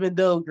space. Even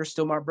though you're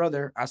still my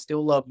brother, I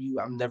still love you.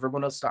 I'm never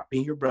going to stop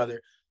being your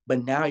brother.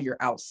 But now you're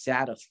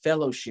outside of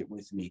fellowship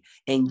with me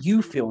and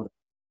you feel it.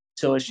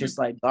 So it's just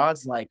like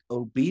God's like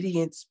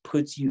obedience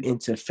puts you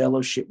into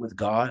fellowship with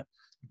God.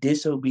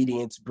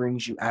 Disobedience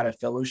brings you out of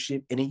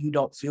fellowship and then you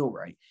don't feel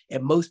right.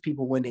 And most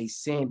people, when they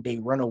sin, they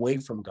run away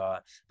from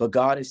God. But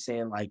God is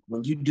saying, like,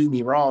 when you do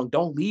me wrong,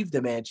 don't leave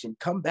the mansion.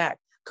 Come back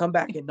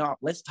and knock.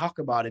 Let's talk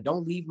about it.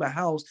 Don't leave my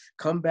house.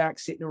 Come back,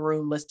 sit in a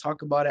room. Let's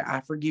talk about it.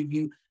 I forgive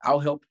you. I'll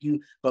help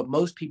you. But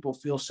most people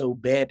feel so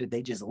bad that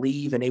they just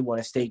leave and they want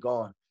to stay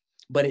gone.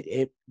 But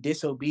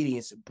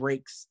disobedience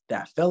breaks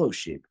that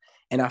fellowship.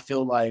 And I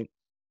feel like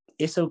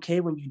it's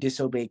okay when you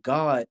disobey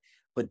God,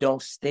 but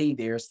don't stay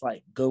there. It's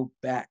like, go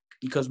back,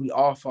 because we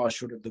all fall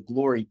short of the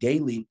glory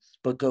daily,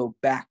 but go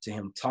back to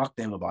him, talk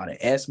to him about it,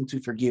 ask him to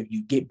forgive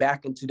you, get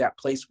back into that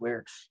place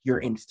where you're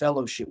in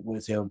fellowship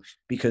with him,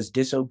 because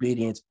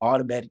disobedience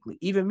automatically,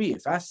 even me,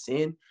 if I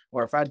sin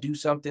or if I do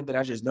something that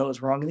I just know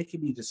is wrong, and it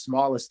could be the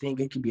smallest thing,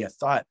 it could be a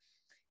thought,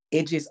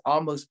 it just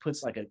almost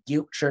puts like a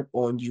guilt trip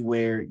on you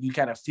where you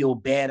kind of feel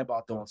bad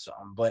about doing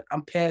something. But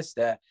I'm past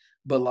that.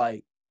 But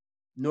like,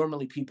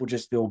 normally people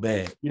just feel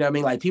bad. You know what I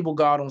mean? Like, people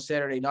go out on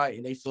Saturday night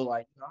and they feel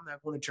like, I'm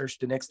not going to church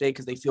the next day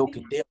because they feel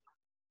condemned.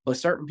 But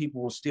certain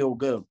people will still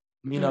go.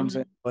 You know what I'm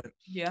saying? But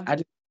Yeah. I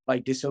just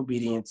like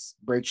disobedience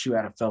breaks you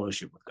out of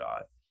fellowship with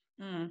God.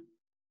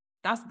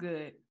 That's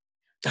good.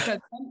 Because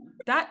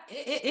that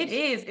it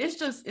is.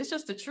 It's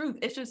just the truth.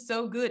 It's just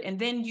so good. And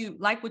then you,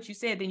 like what you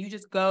said, then you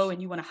just go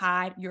and you want to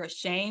hide. You're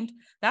ashamed.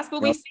 That's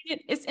what we Yep. see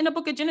it. It's in the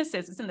book of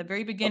Genesis. It's in the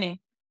very beginning.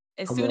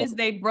 As Come soon on. as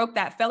they broke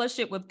that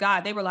fellowship with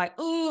God, they were like,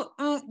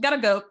 gotta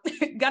go,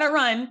 gotta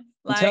run.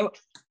 Like,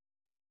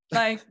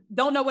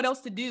 don't know what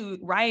else to do,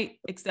 right?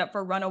 Except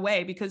for run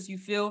away, because you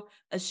feel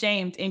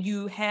ashamed and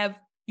you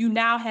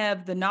now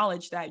have the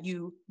knowledge that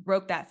you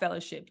broke that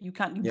fellowship. You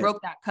yeah.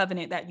 broke that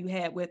covenant that you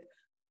had with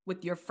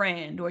your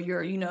friend or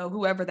your,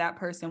 whoever that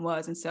person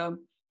was. And so,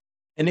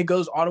 And it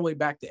goes all the way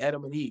back to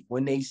Adam and Eve.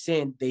 When they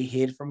sinned, they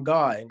hid from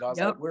God. And God's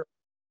like, yep.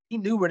 he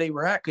knew where they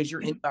were at because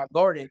you're in that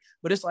garden.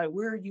 But it's like,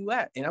 where are you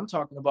at? And I'm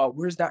talking about,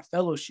 where's that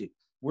fellowship?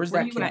 Where's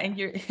Where that you at in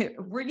your,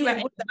 where you at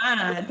in your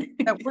mind?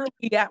 where are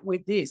we at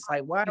with this?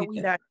 Like, why are we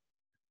not?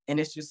 And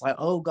it's just like,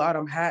 oh God,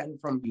 I'm hiding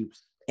from you.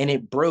 And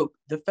it broke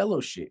the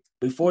fellowship.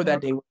 Before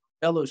that, they were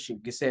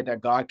fellowship. It said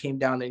that God came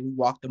down and he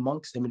walked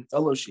amongst them in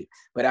fellowship.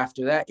 But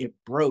after that, it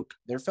broke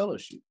their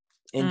fellowship.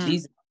 And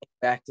Jesus came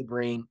back to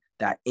bring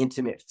that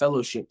intimate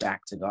fellowship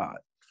back to God.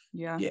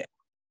 Yeah. Yeah.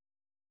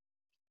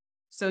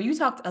 So you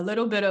talked a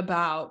little bit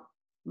about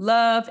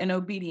love and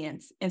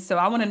obedience. And so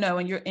I want to know,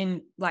 and you're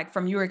in, like,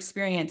 from your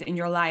experience in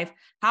your life,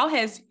 how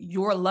has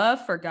your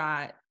love for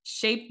God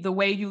shaped the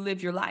way you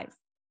live your life?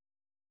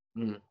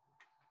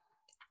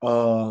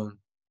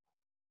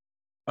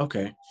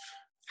 Okay.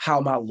 How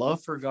my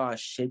love for God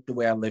shaped the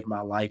way I live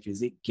my life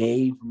is it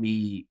gave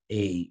me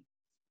a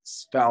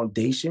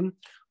foundation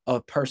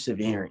of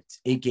perseverance.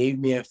 It gave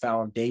me a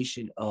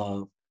foundation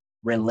of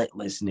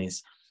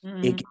relentlessness.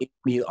 It gave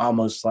me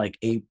almost like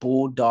a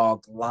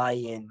bulldog,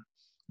 lion,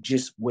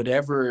 just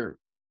whatever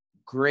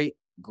great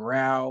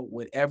growl,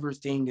 whatever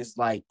thing is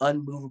like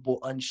unmovable,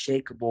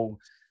 unshakable,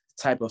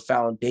 type of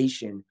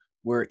foundation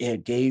where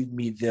it gave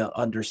me the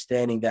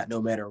understanding that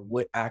no matter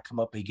what I come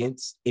up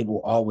against, it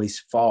will always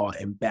fall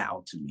and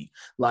bow to me.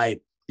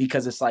 Like,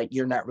 because it's like,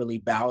 you're not really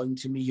bowing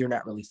to me, you're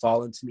not really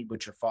falling to me,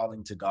 but you're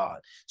falling to God.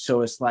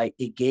 So it's like,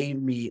 it gave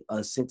me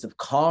a sense of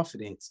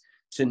confidence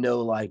to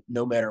know, like,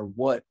 no matter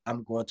what,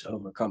 I'm going to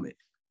overcome it.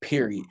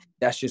 Period.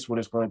 That's just what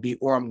it's going to be.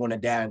 Or I'm going to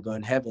die and go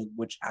in heaven,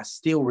 which I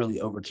still really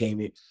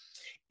overcame it.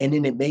 And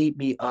then it made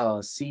me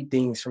see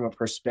things from a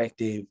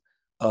perspective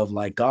of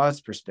like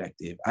God's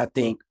perspective. I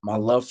think my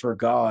love for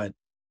God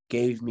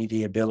gave me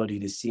the ability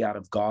to see out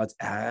of God's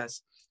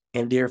eyes.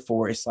 And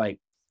therefore, it's like,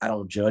 I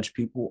don't judge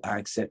people. I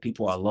accept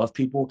people. I love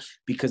people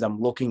because I'm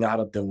looking out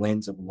of the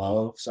lens of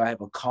love. So I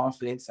have a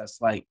confidence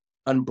that's like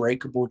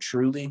unbreakable,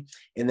 truly.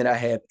 And then I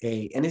have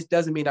and this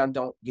doesn't mean I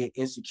don't get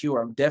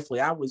insecure.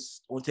 I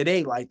was on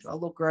today, like, I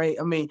look great.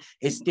 I mean,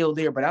 it's still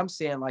there, but I'm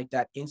saying like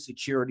that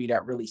insecurity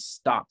that really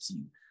stops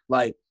you.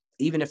 Like,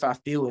 even if I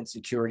feel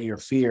insecurity or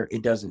fear,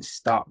 it doesn't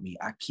stop me.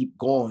 I keep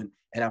going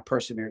and I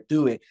persevere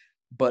through it.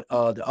 But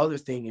the other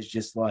thing is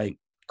just like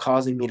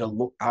causing me to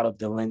look out of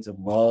the lens of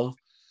love.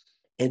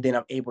 And then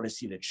I'm able to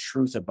see the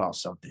truth about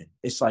something.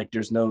 It's like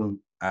there's no,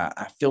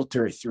 I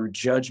filter it through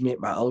judgment,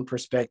 my own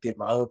perspective,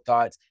 my own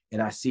thoughts,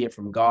 and I see it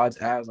from God's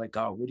eyes. Like,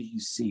 God, what do you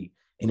see?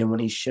 And then when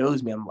he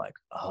shows me, I'm like,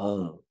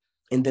 oh.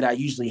 And then I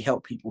usually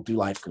help people do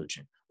life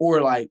coaching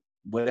or like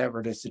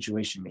whatever the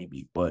situation may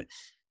be. But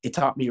it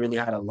taught me really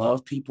how to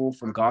love people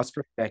from God's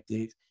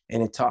perspective.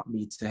 And it taught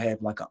me to have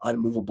like an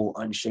unmovable,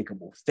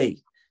 unshakable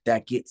faith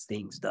that gets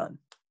things done.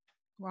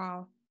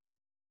 Wow.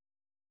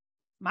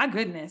 My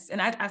goodness.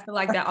 And I feel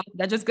like that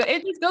just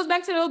it just goes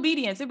back to the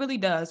obedience. It really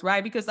does,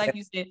 right? Because like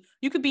you said,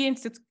 you could be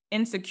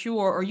insecure,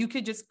 or you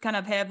could just kind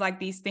of have like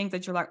these things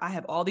that you're like, I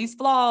have all these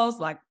flaws,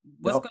 like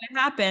what's going to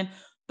happen?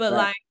 But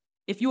like,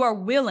 if you are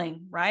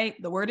willing, right?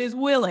 The word is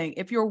willing.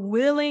 If you're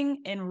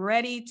willing and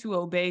ready to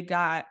obey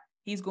God,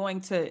 he's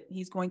going to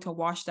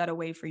wash that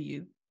away for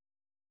you.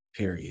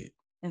 Period.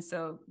 And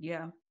so,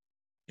 yeah.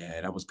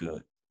 Yeah, that was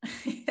good.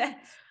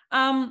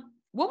 What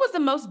was the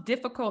most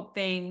difficult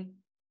thing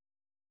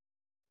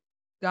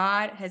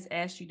God has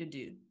asked you to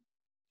do?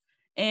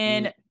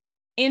 And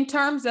in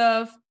terms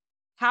of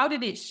how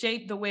did it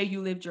shape the way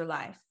you lived your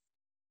life?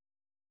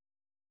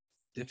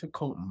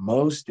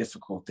 Most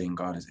difficult thing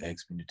God has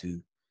asked me to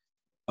do.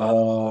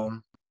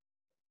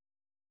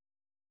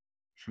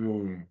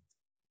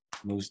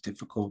 Most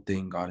difficult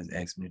thing God has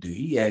asked me to do.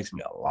 He asked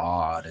me a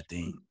lot of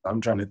things.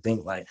 I'm trying to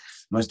think like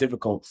most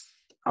difficult.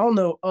 I don't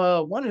know.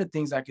 One of the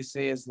things I could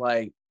say is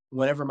like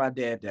whenever my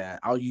dad died,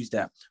 I'll use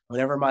that.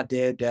 Whenever my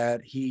dad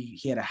died,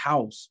 he had a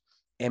house,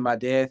 and my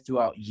dad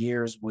throughout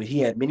years, where he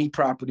had many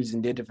properties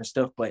and did different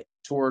stuff, but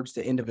towards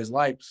the end of his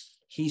life,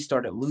 he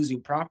started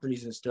losing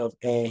properties and stuff.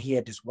 And he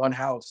had this one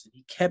house, and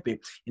he kept it,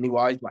 and he was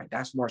always like,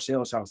 "That's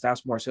Marcell's house.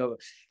 That's Marcell."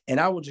 And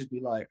I would just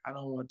be like, I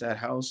don't want that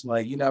house.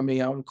 Like, you know what I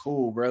mean? I'm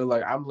cool, bro.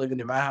 Like, I'm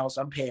living in my house.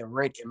 I'm paying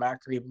rent in my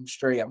crib. I'm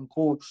straight. I'm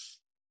cool.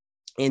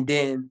 And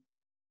then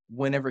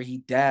whenever he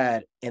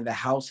died, and the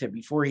house had,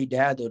 before he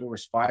died, though, there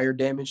was fire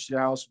damage to the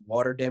house,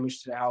 water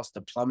damage to the house,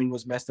 the plumbing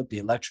was messed up, the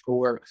electrical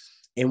work.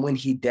 And when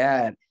he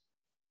died,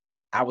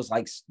 I was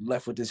like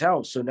left with this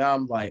house. So now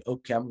I'm like,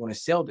 okay, I'm going to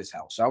sell this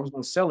house. So I was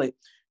going to sell it,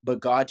 but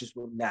God just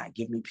would not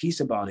give me peace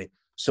about it.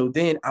 So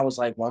then I was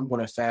like, well, I'm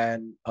going to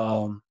find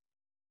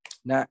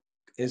not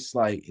it's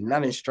like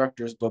not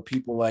instructors, but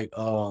people like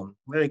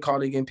what are they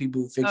called again?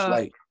 People who fix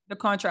like the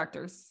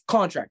contractors.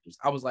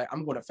 I was like,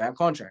 I'm going to find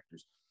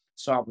contractors.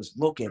 So I was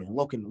looking and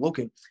looking and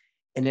looking.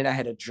 And then I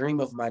had a dream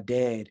of my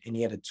dad, and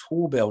he had a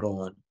tool belt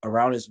on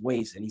around his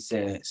waist. And he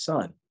said,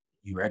 son,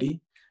 you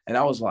ready? And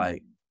I was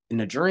like, in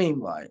the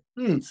dream, like,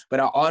 but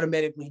I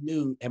automatically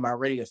knew, am I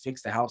ready to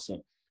fix the house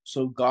up?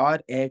 So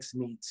God asked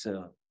me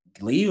to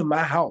leave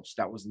my house.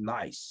 That was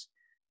nice,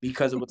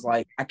 because it was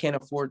like, I can't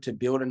afford to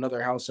build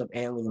another house up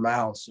and leave my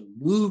house. So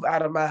move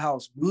out of my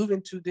house, move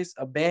into this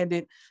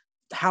abandoned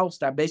house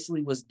that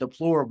basically was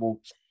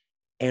deplorable,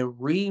 and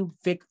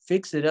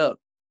fix it up.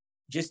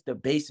 Just the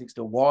basics,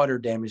 the water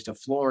damage, the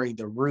flooring,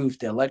 the roof,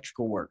 the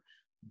electrical work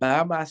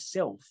by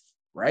myself,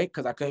 right?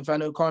 Because I couldn't find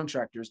no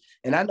contractors.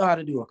 And I know how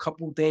to do a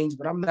couple things,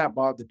 but I'm not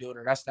Bob the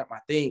Builder. That's not my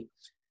thing.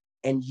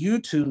 And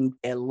YouTube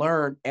and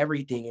learn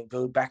everything and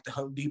go back to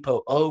Home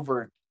Depot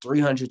over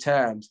 300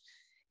 times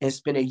and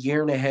spend a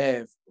year and a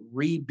half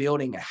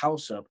rebuilding a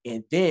house up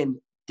and then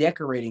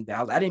decorating the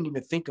house. I didn't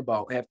even think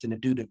about having to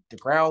do the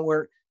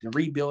groundwork, the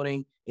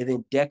rebuilding, and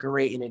then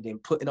decorating and then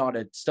putting all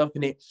the stuff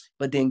in it.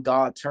 But then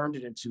God turned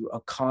it into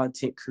a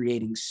content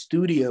creating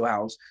studio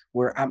house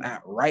where I'm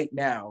at right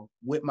now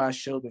with my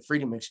show, The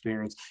Freedom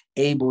Experience,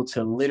 able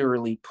to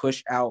literally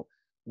push out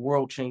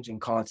world changing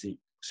content.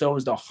 So it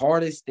was the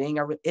hardest thing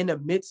in the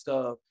midst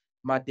of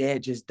my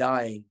dad just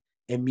dying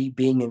and me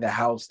being in the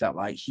house that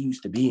like he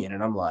used to be in.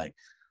 And I'm like,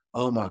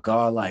 oh my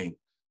God, like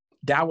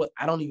that was,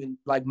 I don't even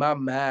like, my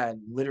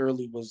mind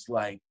literally was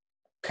like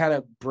kind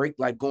of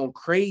going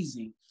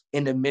crazy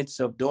in the midst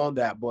of doing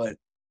that. But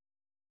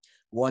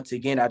once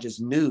again, I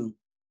just knew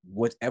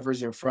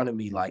whatever's in front of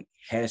me like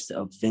has to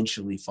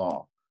eventually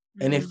fall.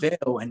 and it Mm.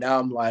 failed. And now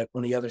I'm like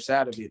on the other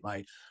side of it,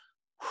 like,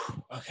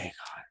 okay,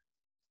 God.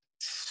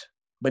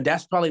 But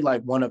that's probably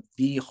like one of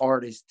the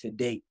hardest to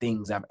date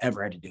things I've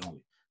ever had to deal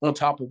with. On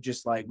top of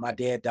just like my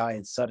dad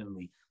dying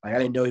suddenly. Like I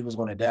didn't know he was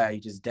going to die. He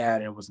just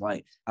died. And it was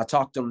like, I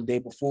talked to him the day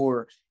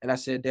before and I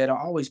said, Dad, I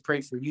always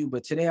pray for you,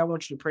 but today I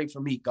want you to pray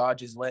for me. God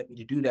just led me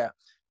to do that.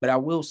 But I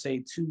will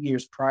say 2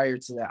 years prior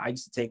to that, I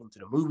used to take him to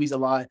the movies a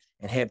lot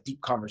and have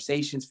deep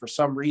conversations. For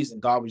some reason,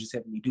 God was just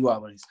having me do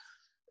all of this.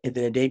 And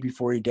then the day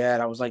before he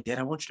died, I was like, Dad,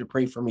 I want you to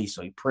pray for me.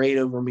 So he prayed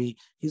over me.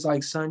 He's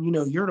like, son,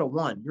 you're the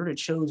one. You're the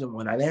chosen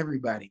one out of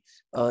everybody.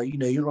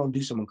 You're gonna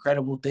do some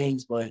incredible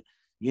things, but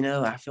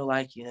I feel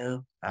like,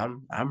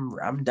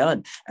 I'm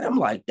done. And I'm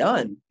like,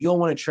 done. You don't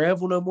want to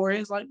travel no more?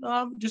 He's like, no,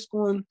 I'm just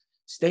going to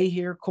stay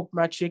here, cook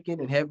my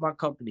chicken, and have my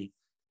company.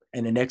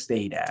 And the next day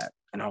he died.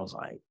 And I was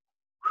like,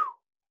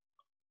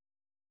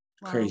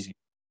 Wow. crazy.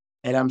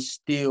 And I'm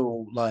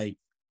still like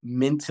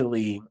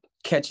mentally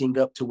catching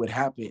up to what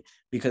happened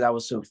because I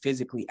was so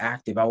physically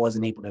active. I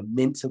wasn't able to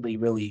mentally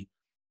really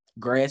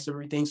grasp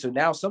everything. So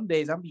now some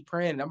days I'm be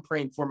praying and I'm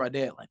praying for my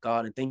dad, like,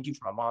 God, and thank you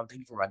for my mom.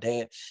 Thank you for my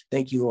dad.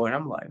 Thank you, Lord.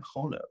 And I'm like,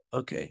 hold up.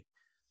 Okay.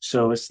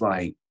 So it's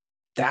like,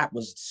 that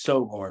was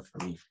so hard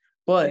for me.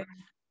 But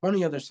on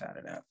the other side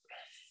of that.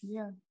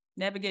 Yeah.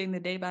 Navigating the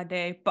day by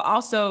day, but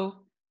also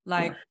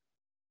like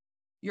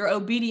your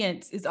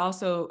obedience is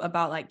also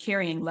about like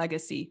carrying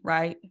legacy,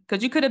 right?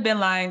 Because you could have been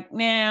like,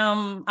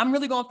 man, I'm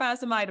really going to find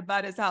somebody to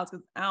buy this house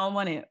because I don't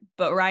want it.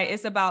 But right,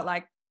 it's about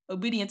like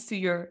obedience to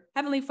your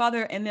heavenly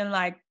father and then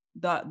like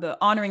the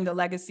honoring the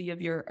legacy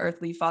of your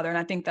earthly father. And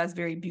I think that's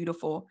very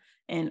beautiful.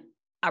 And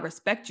I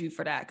respect you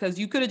for that because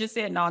you could have just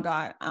said, no,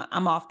 God,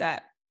 I'm off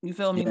that. You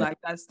feel me? Yeah. Like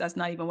that's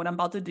not even what I'm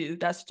about to do.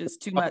 That's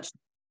just too much.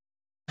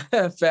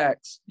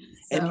 Facts.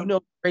 And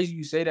So crazy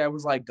you say that. It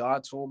was like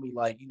God told me,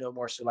 like,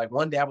 Marcell, like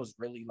one day I was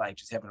really like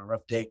just having a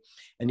rough day.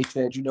 And he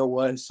said, you know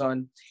what,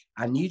 son,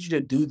 I need you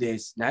to do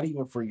this, not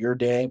even for your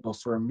dad, but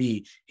for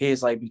me.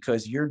 He's like,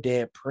 because your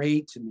dad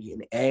prayed to me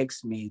and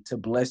asked me to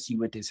bless you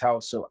with this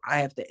house. So I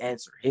have to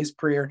answer his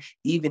prayer.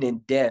 Even in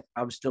death,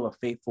 I'm still a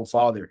faithful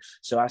father.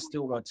 So I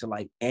still want to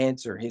like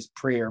answer his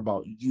prayer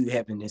about you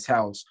having this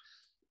house.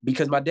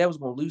 Because my dad was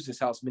going to lose his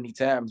house many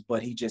times,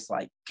 but he just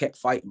like kept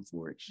fighting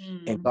for it.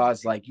 And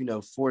God's like,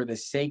 for the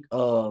sake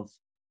of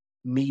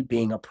me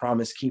being a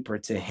promise keeper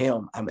to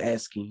him, I'm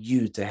asking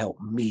you to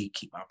help me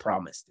keep my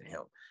promise to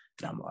him.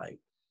 And I'm like,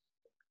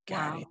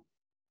 got it.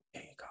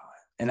 Hey, God.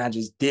 And I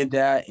just did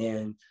that.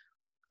 And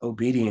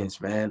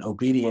obedience, man,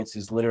 obedience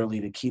is literally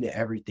the key to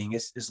everything.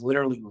 It's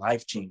literally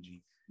life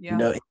changing.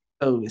 yeah.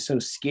 It's so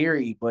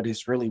scary, but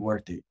it's really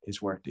worth it.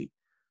 It's worth it.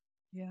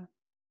 Yeah.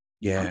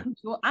 Yeah.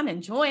 I'm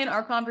enjoying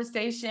our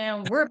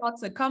conversation. We're about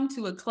to come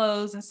to a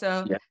close. And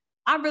so Yeah.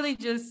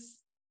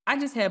 I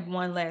just have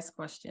one last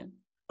question.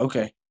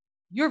 Okay.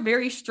 You're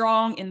very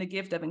strong in the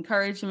gift of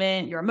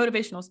encouragement. You're a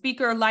motivational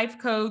speaker, life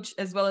coach,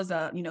 as well as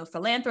a,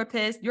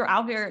 philanthropist. You're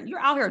out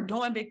here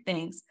doing big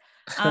things.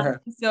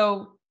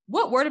 So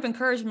what word of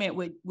encouragement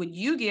would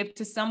you give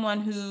to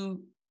someone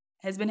who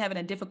has been having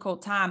a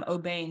difficult time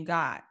obeying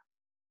God?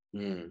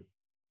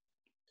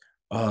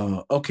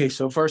 Okay,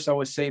 so first I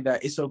would say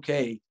that it's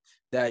okay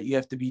that you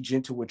have to be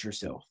gentle with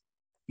yourself.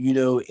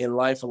 In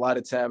life, a lot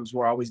of times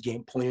we're always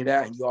getting pointed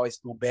at and you always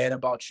feel bad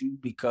about you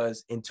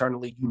because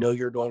internally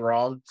you're doing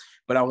wrong.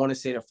 But I want to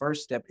say the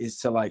first step is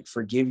to like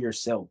forgive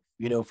yourself,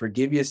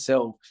 forgive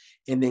yourself.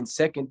 And then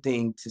second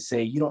thing to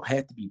say, you don't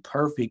have to be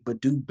perfect,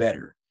 but do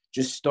better.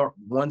 Just start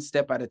one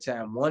step at a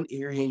time. One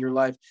area in your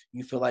life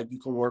you feel like you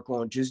can work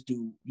on, just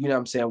do,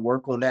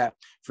 work on that.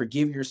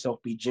 Forgive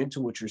yourself, be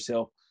gentle with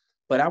yourself.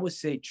 But I would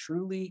say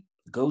truly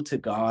go to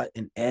God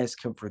and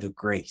ask him for the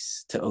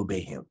grace to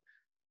obey him.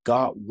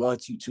 God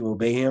wants you to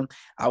obey him.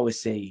 I would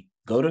say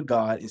go to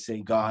God and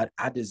say, God,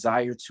 I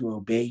desire to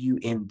obey you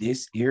in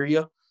this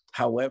area.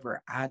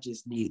 However, I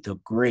just need the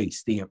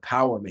grace, the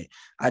empowerment.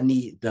 I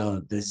need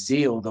the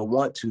zeal, the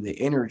want to, the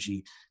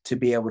energy to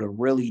be able to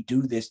really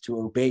do this, to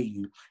obey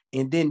you.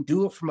 And then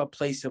do it from a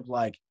place of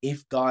like,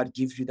 if God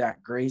gives you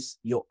that grace,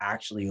 you'll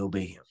actually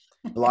obey him.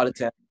 A lot of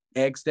times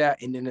ask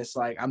that, and then it's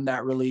like, I'm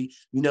not really,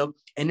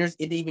 and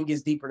it even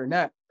gets deeper than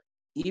that.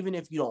 Even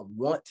if you don't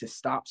want to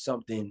stop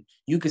something,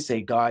 you could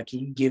say, God, can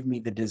you give me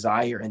the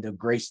desire and the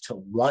grace to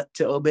want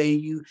to obey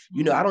you?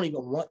 I don't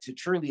even want to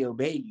truly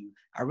obey you.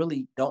 I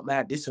really don't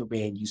mind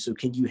disobeying you. So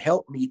can you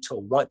help me to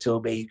want to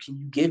obey you? Can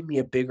you give me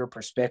a bigger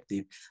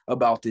perspective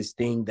about this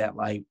thing that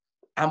like,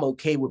 I'm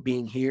okay with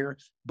being here,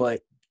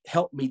 but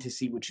help me to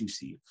see what you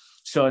see.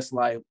 So it's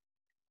like,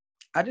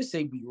 I just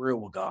say, be real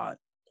with God.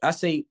 I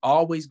say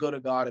always go to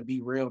God and be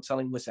real,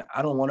 telling him, listen,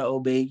 I don't want to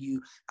obey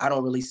you. I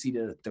don't really see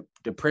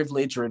the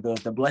privilege or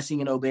the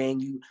blessing in obeying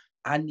you.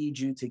 I need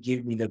you to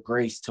give me the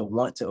grace to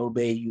want to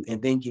obey you,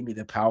 and then give me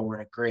the power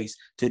and the grace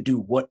to do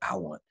what I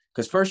want.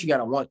 Because first you got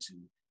to want to,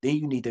 then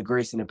you need the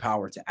grace and the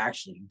power to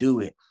actually do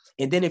it.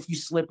 And then if you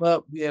slip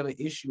up, you have an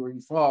issue or you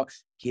fall,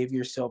 give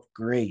yourself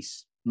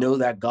grace. Know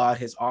that God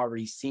has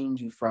already seen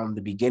you from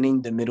the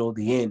beginning, the middle,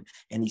 the end,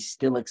 and he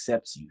still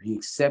accepts you. He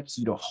accepts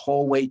you the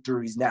whole way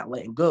through. He's not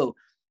letting go.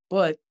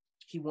 But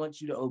he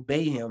wants you to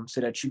obey him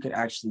so that you can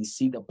actually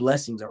see the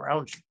blessings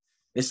around you.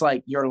 It's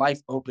like your life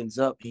opens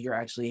up and you're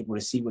actually able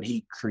to see what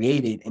he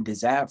created and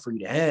designed for you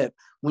to have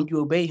when you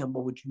obey him.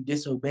 But when you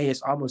disobey,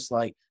 it's almost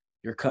like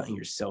you're cutting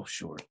yourself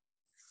short.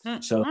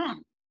 So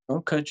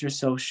don't cut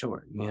yourself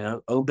short,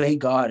 obey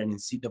God and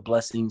see the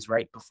blessings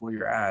right before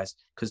your eyes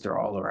because they're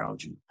all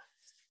around you.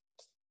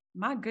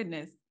 My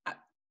goodness.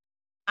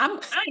 I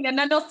ain't got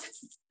nothing else to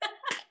say.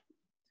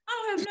 I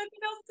don't have nothing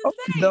else to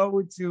say. I'm done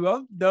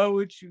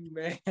with you,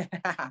 man.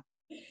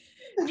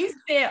 You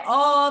said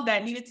all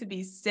that needed to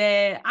be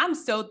said. I'm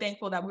so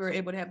thankful that we were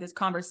able to have this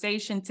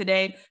conversation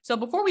today. So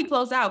before we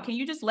close out, can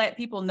you just let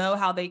people know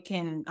how they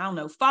can,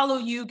 follow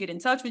you, get in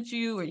touch with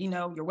you, or,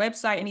 your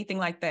website, anything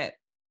like that?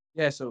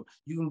 Yeah, so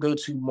you can go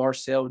to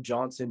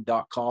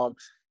marcelljohnson.com.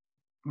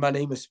 My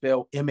name is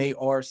spelled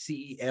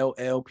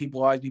Marcell.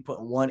 People always be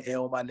putting one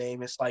L in my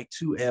name. It's like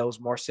two L's,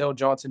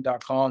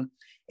 marcelljohnson.com.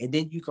 And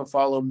then you can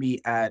follow me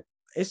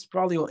it's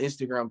probably on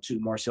Instagram too,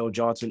 Marcell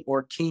Johnson,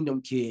 or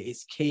Kingdom Kid.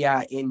 It's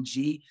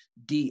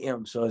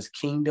KINGDM. So it's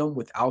Kingdom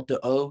without the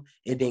O,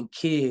 and then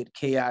Kid,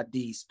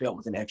 KID, spelled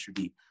with an extra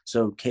D.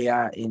 So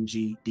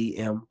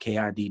KINGDM,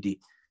 KIDD,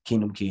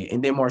 Kingdom Kid.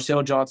 And then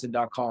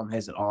marcelljohnson.com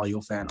has it all.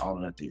 You'll find all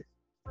of that there.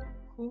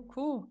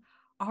 Cool.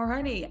 All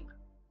righty.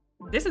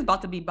 This is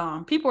about to be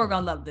bomb. People are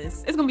going to love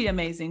this. It's going to be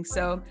amazing.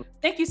 So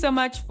thank you so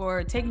much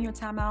for taking your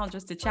time out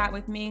just to chat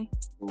with me.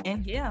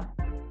 And yeah,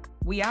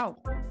 we out.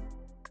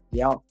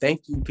 Yeah,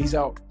 thank you. Peace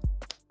out.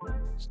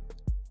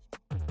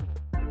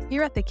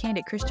 Here at the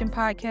Candid Christian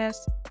Podcast,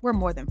 we're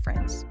more than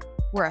friends.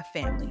 We're a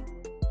family.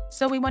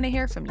 So we want to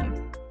hear from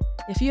you.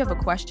 If you have a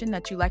question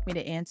that you'd like me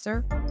to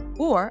answer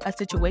or a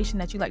situation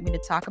that you'd like me to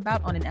talk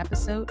about on an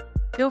episode,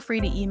 feel free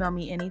to email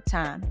me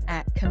anytime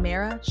at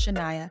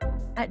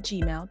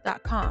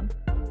kamerashania@gmail.com.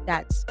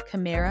 That's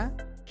Kamera,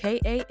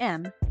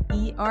 Kamera,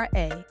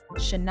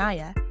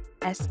 Shania,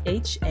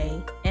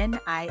 Shania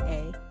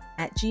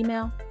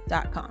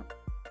 @gmail.com.